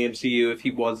in the MCU if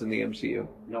he was in the MCU.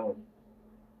 No.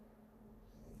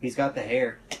 He's got the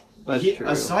hair. That's true.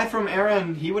 Aside from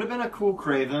Aaron, he would have been a cool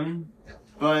Kraven,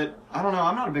 but I don't know.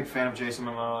 I'm not a big fan of Jason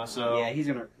Momoa, so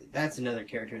Yeah, that's another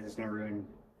character that's gonna ruin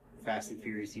Fast and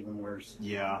Furious even worse.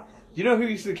 yeah. You know who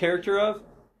he's the character of?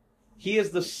 He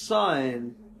is the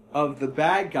son of the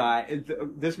bad guy.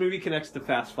 This movie connects to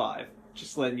Fast 5.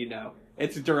 Just letting you know.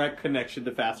 It's a direct connection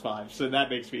to Fast 5, so that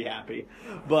makes me happy.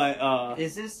 But,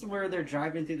 Is this where they're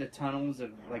driving through the tunnels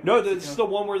of, like... no, Mexico? this is the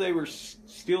one where they were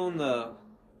stealing the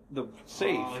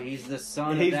safe. Oh, he's the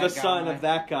son He's of the that son guy. of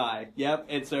that guy. Yep.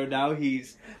 And so now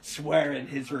he's swearing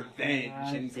his revenge,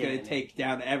 God and he's damn going to it. take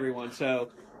down everyone. So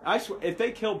I swear, if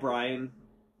they kill Brian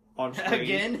on screen,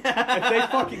 Again? if they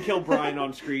fucking kill Brian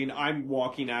on screen, I'm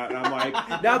walking out, and I'm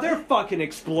like, now they're fucking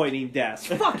exploiting deaths.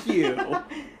 Fuck you.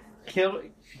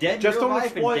 Dead Just in real don't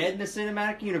life exploit- and dead in the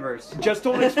cinematic universe. Just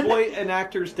don't exploit an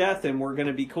actor's death, and we're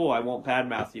gonna be cool. I won't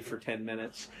badmouth you for 10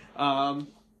 minutes.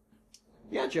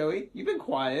 Yeah, Joey, you've been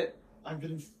quiet. I've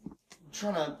been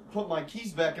trying to put my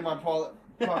keys back in my pocket,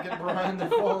 Brian. They're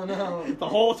falling out. The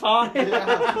whole time?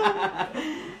 Yeah.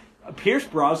 Pierce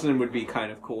Brosnan would be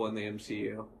kind of cool in the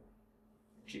MCU.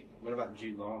 What about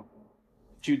Jude Law?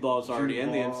 Jude Law's already Jude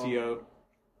in the Law. MCU.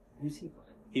 Who's he playing?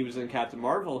 He was in Captain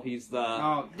Marvel. He's the...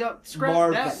 Oh, no, scrap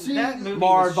Marvel. that movie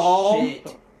Marvel. was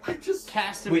shit. I just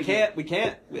Cast him We again.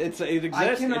 can't. It exists.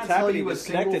 I cannot It's tell happening. you a It's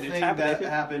single connected. thing It's that happening.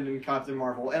 happened in Captain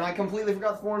Marvel, and I completely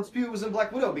forgot Florence Pugh was in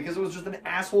Black Widow because it was just an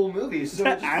asshole movie. So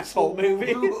An it just asshole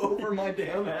movie? flew over my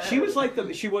damn head. She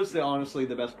was honestly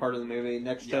the best part of the movie,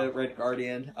 next Yeah. to Red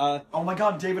Guardian. Oh my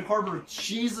God, David Harbour!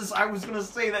 Jesus, I was gonna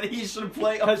say that he should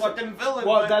play a 'Cause- fucking villain.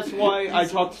 Well, but that's why I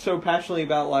he's- talked so passionately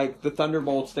about, like, the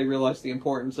Thunderbolts. They realized the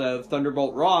importance of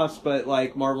Thunderbolt Ross, but,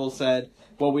 like, Marvel said,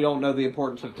 well, we don't know the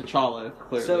importance of T'Challa,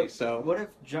 clearly, so... What if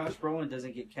Josh Brolin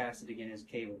doesn't get casted again as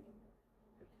Cable?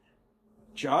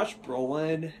 Josh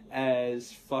Brolin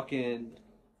as fucking...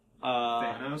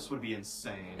 Thanos would be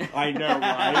insane. I know,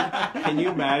 right? Can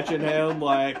you imagine him,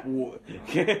 like,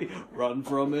 run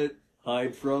from it,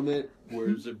 hide from it, where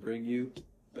does it bring you?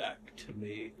 Back to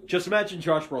me. Just imagine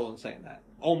Josh Brolin saying that.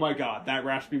 Oh my god, that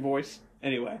raspy voice.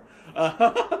 Anyway.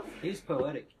 He's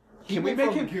poetic. Can we He make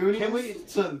went him... from Goonies Can we...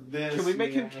 to this? Can we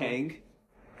make him yeah. Kang?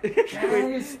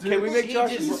 Yes, Can we dude. make He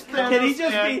Josh? just Can he Thanos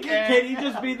just be? and Kang. Can he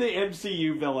just be the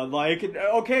MCU villain? Like,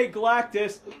 okay,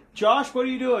 Galactus, Josh, what are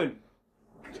you doing?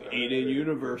 Eating I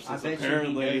universes, bet you he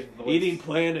apparently. does voice. Eating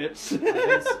planets.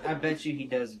 I bet you he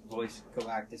does voice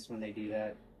Galactus when they do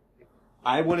that.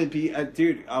 I wouldn't be,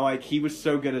 dude. He was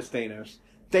so good as Thanos.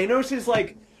 Thanos is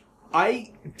like,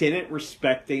 I didn't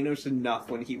respect Thanos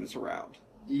enough when he was around.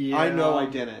 Yeah. I know I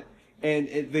didn't. And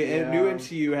the Yeah. new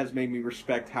MCU has made me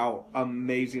respect how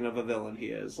amazing of a villain he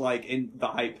is, like, in the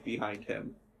hype behind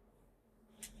him.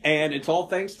 And it's all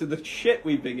thanks to the shit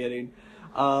we've been getting.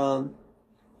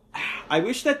 I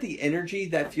wish that the energy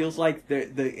that feels like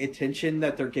the attention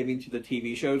that they're giving to the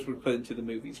TV shows would put into the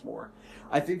movies more.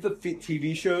 I think the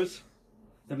TV shows,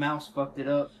 The mouse fucked it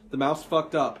up. the mouse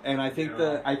fucked up, and I think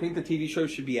Yeah. the TV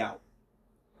shows should be out.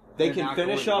 They They're can not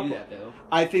finish going up. to do that, though.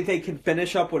 I think they can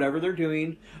finish up whatever they're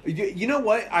doing. You know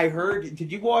what I heard?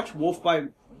 Did you watch Wolf by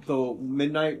the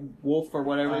Midnight Wolf or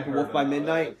whatever? I The heard Wolf by about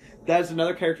Midnight. That is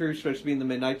another character who's supposed to be in the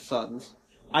Midnight Suns.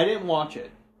 I didn't watch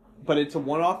it, but it's a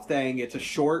one-off thing. It's a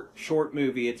short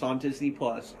movie. It's on Disney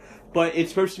Plus, but it's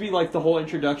supposed to be like the whole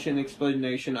introduction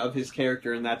explanation of his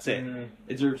character, and that's it. Mhm.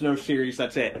 There's no series.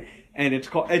 That's it. And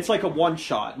it's like a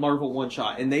one-shot, Marvel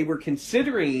one-shot, and they were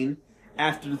considering.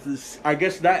 After this, I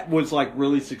guess that was like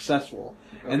really successful,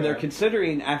 and they're Okay.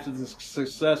 considering after the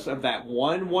success of that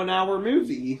one-hour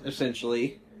movie,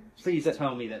 essentially. Please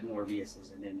tell me that Morbius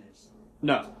isn't in this.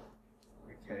 No,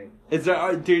 Okay. is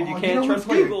there, dude? You can't know trust who'd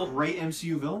play a Google. Great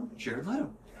MCU villain, Jared Leto.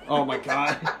 Oh my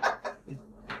god,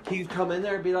 he'd come in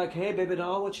there and be like, "Hey, baby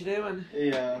doll, what you doing?"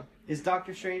 Yeah. Is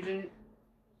Doctor Strange in it?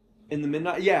 In the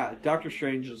midnight, yeah, Doctor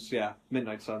Strange is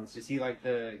Midnight Suns. Is he like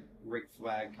the Rick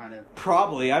Flag kind of?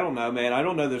 Probably, I don't know, man. I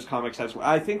don't know those comics as well.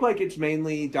 I think like it's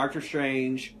mainly Doctor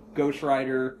Strange, Ghost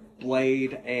Rider,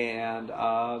 Blade, and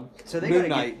So they Moon gotta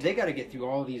Knight. they gotta get through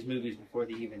all these movies before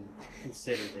they even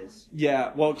consider this.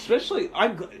 Yeah, well, especially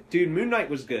dude. Moon Knight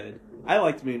was good. I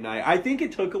liked Moon Knight. I think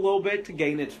it took a little bit to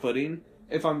gain its footing,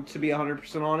 if I'm to be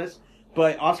 100% honest.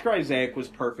 But Oscar Isaac was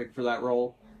perfect for that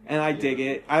role, and I dig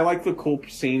it. I like the cool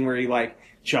scene where he like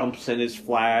jumps and his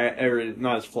flag, or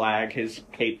not his flag, his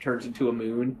cape turns into a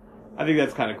moon. I think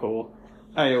that's kind of cool.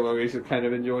 I always kind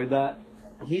of enjoyed that.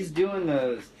 He's doing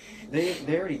the. They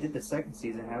already did the second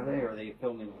season, have they? Or are they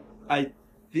filming? I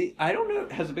don't know.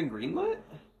 Has it been greenlit?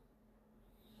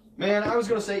 Man, I was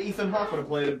gonna say Ethan Hawke would have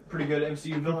played a pretty good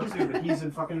MCU villain too, but he's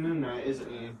in fucking Moon Knight, isn't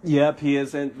he? Yep, he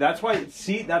isn't. That's why.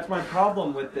 See, that's my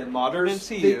problem with the modern They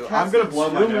MCU. I'm casted gonna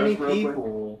blow my so nose many real quick.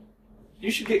 people.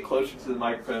 You should get closer to the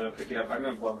microphone and pick it up. I'm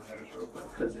gonna blow my nose real quick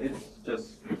because it's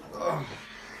just. Ugh.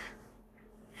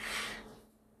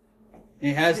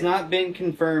 It has not been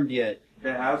confirmed yet.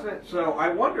 It hasn't. So I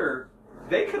wonder.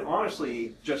 They could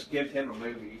honestly just give him a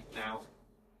movie now.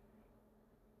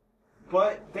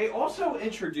 But they also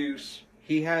introduce.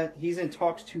 He's in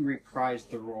talks to reprise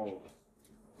the role.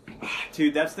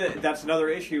 Dude, that's another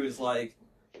issue. Is like,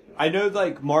 I know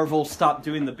like Marvel stopped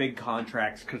doing the big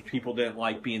contracts because people didn't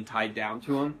like being tied down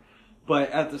to them.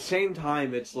 But at the same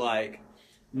time, it's like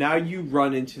now you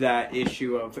run into that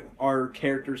issue of are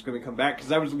characters going to come back? Because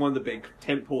that was one of the big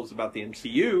tentpoles about the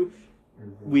MCU.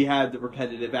 We had the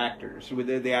repetitive actors, with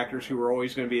the actors who were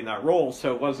always going to be in that role.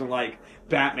 So it wasn't like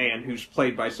Batman, who's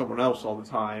played by someone else all the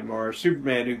time, or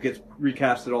Superman, who gets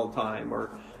recasted all the time,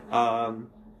 or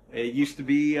it used to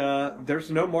be.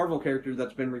 There's no Marvel character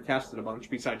that's been recasted a bunch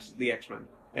besides the X-Men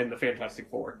and the Fantastic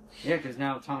Four. Yeah, because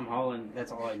now Tom Holland.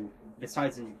 That's all.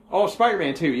 Besides,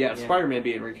 Spider-Man too. Yeah, Spider-Man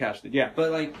being recasted. Yeah,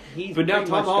 but like he's. But now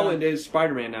Tom Holland is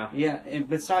Spider-Man now. Yeah, and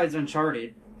besides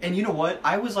Uncharted. And you know what?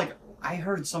 I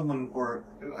heard someone,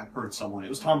 it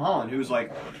was Tom Holland, who was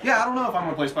like, yeah, I don't know if I'm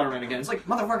going to play Spider-Man again. It's like,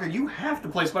 motherfucker, you have to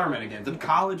play Spider-Man again. The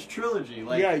college trilogy.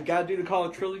 Like, yeah, you got to do the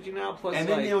college trilogy now, plus and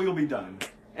then you'll be done.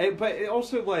 But it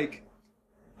also, like,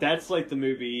 that's like the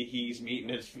movie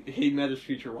he met his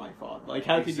future wife on. Like,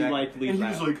 how could you, like, leave that?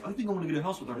 And he was like, I think I want to get a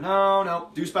house with her.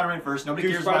 No, do Spider-Man first. Nobody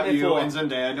cares about you and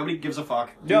Zendaya. Nobody gives a fuck.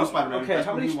 Do Spider-Man. Okay,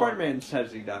 how many Spider-Mans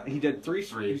has he done? He did three.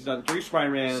 He's done 3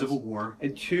 Spider-Mans. Civil War.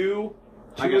 And 2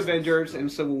 Avengers and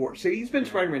Civil War. So he's been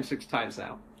Spider-Man 6 times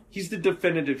now. He's the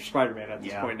definitive Spider-Man at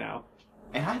this point now.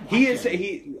 And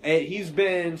he's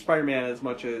been Spider-Man as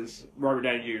much as Robert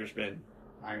Downey Jr.'s been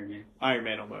Iron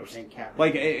Man almost. And Cap.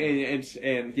 Like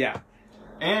and yeah.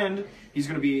 And he's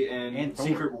gonna be in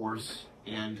Secret Wars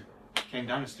and Kang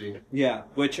Dynasty. Yeah,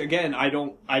 which again I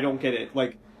don't get it.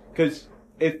 Like, because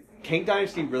if Kang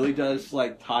Dynasty really does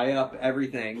like tie up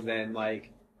everything, then like.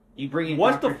 You bring in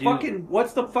what's Dr. Doom.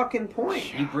 What's the fucking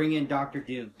point? You bring in Dr.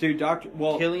 Doom. Dude,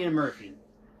 Cillian Murphy.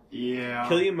 Yeah.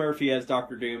 Cillian Murphy as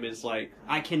Dr. Doom is like...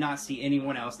 I cannot see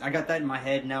anyone else. I got that in my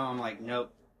head, now I'm like,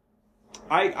 nope.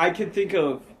 I can think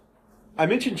of... I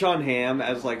mentioned John Hamm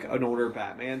as like an older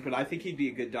Batman, but I think he'd be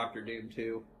a good Dr. Doom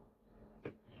too.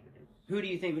 Who do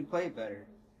you think would play it better?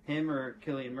 Him or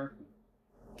Cillian Murphy?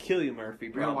 Cillian Murphy,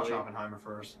 probably. We gotta watch Oppenheimer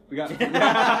first.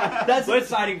 That's an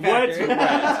exciting factor.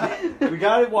 We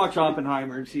gotta watch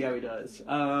Oppenheimer and see how he does.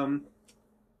 But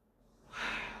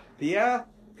yeah,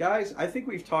 guys, I think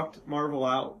we've talked Marvel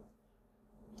out.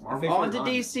 On to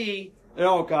DC.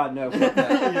 Oh God, no! Fuck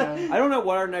that. I don't know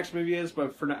what our next movie is,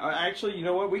 but for now, actually, you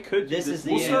know what? We could.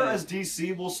 We'll start as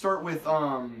DC. We'll start with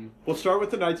We'll start with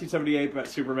the 1978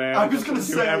 Superman. I was gonna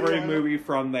say every movie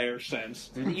from there since.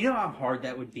 You know how hard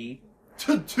that would be.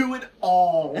 To do it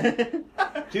all.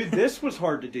 Dude, this was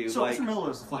hard to do. So like, Ezra Miller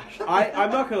is the Flash.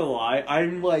 I'm not gonna lie.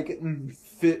 I'm like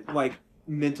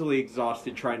mentally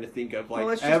exhausted trying to think of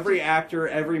like every actor,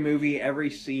 every movie, every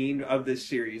scene of this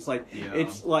series. Like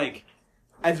it's like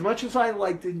as much as I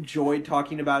enjoyed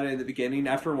talking about it in the beginning,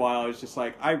 after a while I was just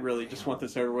like, I really just want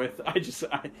this over with.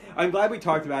 I'm glad we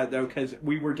talked about it though, because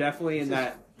we were definitely in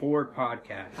that 4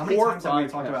 podcasts. How many times have we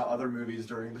talked about other movies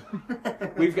during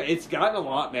the... It's gotten a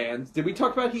lot, man. Did we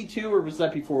talk about Heat 2 or was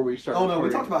that before we started? Oh no, we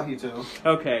talked about Heat 2.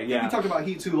 Okay, yeah. We talked about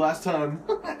Heat 2 last time.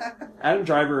 Adam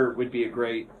Driver would be a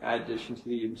great addition to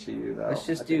the MCU though. Let's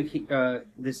just do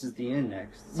This Is the End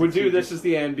next. We'll do This Is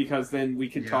the End because then we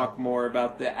can talk more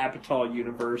about the Apatow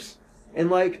universe. And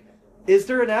like, is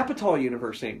there an Apatow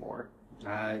universe anymore?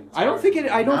 I don't think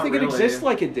it exists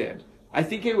like it did. I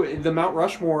think the Mount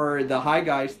Rushmore, the high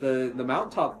guys, the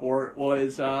mountaintop fort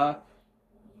was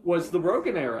the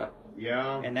Rogan era.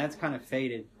 Yeah, and that's kind of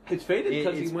faded. It's faded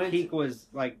because he went. Peak was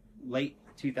like late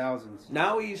 2000s.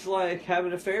 Now he's like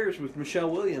having affairs with Michelle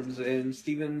Williams and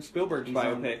Steven Spielberg's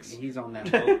biopics. He's on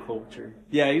that woke culture.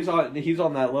 Yeah, he's on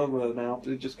that logo now.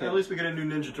 At least we get a new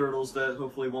Ninja Turtles that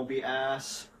hopefully won't be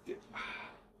ass.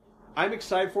 I'm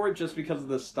excited for it just because of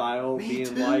the style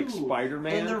being like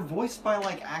Spider-Man. And they're voiced by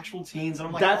like actual teens, and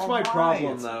I'm like, that's my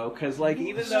problem though, because like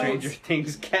even though Stranger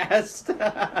Things cast.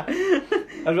 I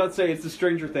was about to say it's the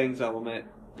Stranger Things element.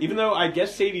 Even though I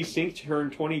guess Sadie Sink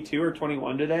turned 22 or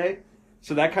 21 today,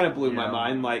 so that kind of blew my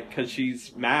mind, like because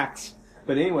she's Max.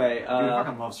 But anyway, dude, I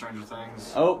fucking love Stranger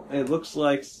Things. Oh, it looks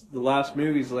like the last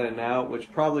movie's letting out,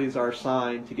 which probably is our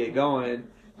sign to get going.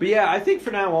 But yeah, I think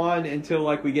from now on, until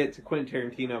like we get to Quentin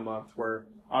Tarantino month, where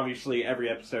obviously every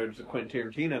episode is a Quentin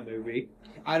Tarantino movie.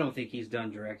 I don't think he's done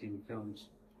directing films.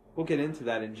 We'll get into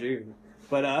that in June.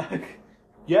 But,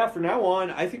 yeah, for now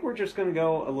on, I think we're just going to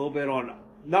go a little bit on,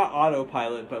 not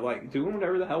autopilot, but, like, doing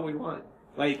whatever the hell we want.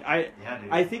 Like,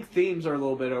 I think themes are a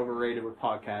little bit overrated with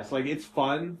podcasts. Like, it's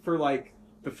fun for, like,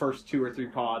 the first 2 or 3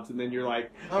 pods, and then you're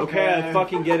like, okay, I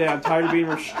fucking get it. I'm tired of being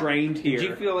restrained here. Did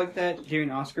you feel like that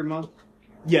during Oscar month?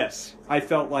 Yes. I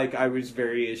felt like I was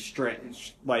very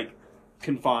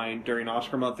confined during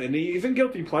Oscar month, and even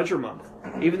Guilty Pleasure month.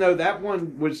 Even though that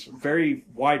one was very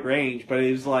wide range, but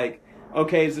it was like,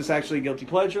 okay, is this actually Guilty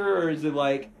Pleasure, or is it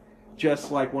like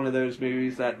just like one of those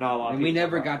movies that not a lot of And we people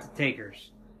never talk about? got to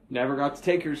Takers. Never got to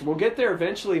Takers. We'll get there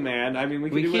eventually, man. I mean, we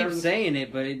can We do keep whatever. saying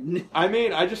it, but I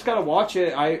mean, I just gotta watch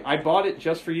it. I bought it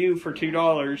just for you for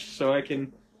 $2, so I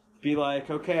can be like,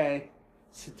 okay,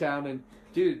 sit down and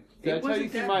dude. Did I tell you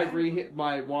through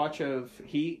my watch of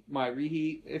Heat, my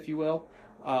reheat, if you will?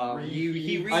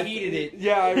 he reheated it.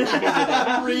 Yeah,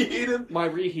 I reheated it. My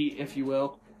reheat, if you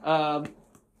will.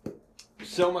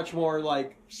 So much more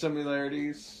like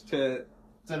similarities to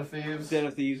Den of Thieves. Den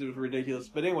of Thieves. It was ridiculous.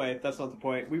 But anyway, that's not the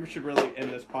point. We should really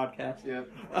end this podcast. Yeah.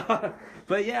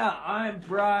 But yeah, I'm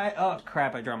Bri. Oh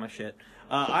crap! I dropped my shit.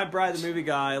 I'm Bri, the movie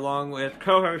guy, along with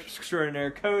co-host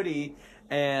extraordinaire Cody,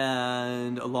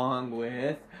 and along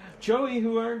with Joey,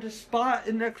 who earned a spot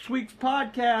in next week's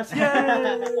podcast.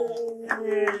 Yay!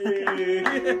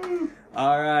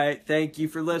 All right, thank you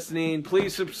for listening.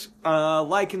 Please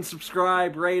like and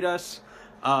subscribe, rate us,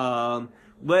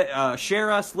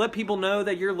 share us, let people know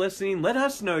that you're listening. Let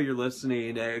us know you're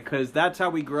listening, because that's how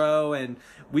we grow. And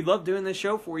we love doing this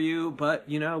show for you, but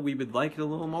we would like it a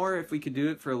little more if we could do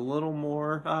it for a little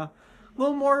more of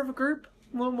a group.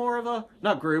 A little more of a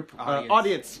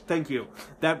audience. Thank you.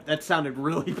 That sounded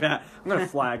really bad. I'm gonna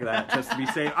flag that just to be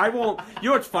safe. I won't. You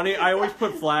know what's funny? I always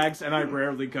put flags, and I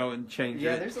rarely go and change it.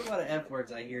 Yeah, there's a lot of F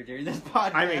words I hear during this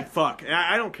podcast. I mean, fuck.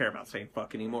 I don't care about saying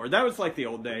fuck anymore. That was like the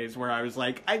old days where I was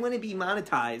like, I want to be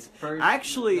monetized.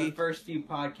 The first few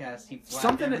podcasts, he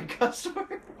flagged every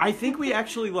customer. I think we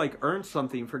actually earned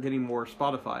something for getting more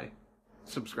Spotify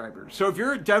subscribers. So if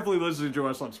you're definitely listening to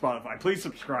us on Spotify, please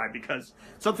subscribe, because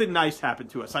something nice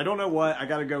happened to us. I don't know what. I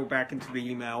got to go back into the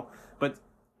email, but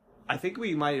I think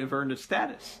we might have earned a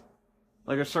status,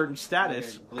 like a certain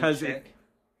status, because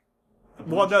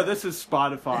well, no, this is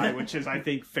Spotify, which is I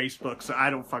think Facebook. So I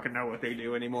don't fucking know what they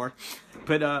do anymore.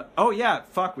 But oh yeah,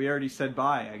 fuck, we already said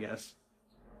bye. I guess.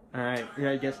 All right,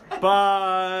 yeah, I guess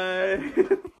bye.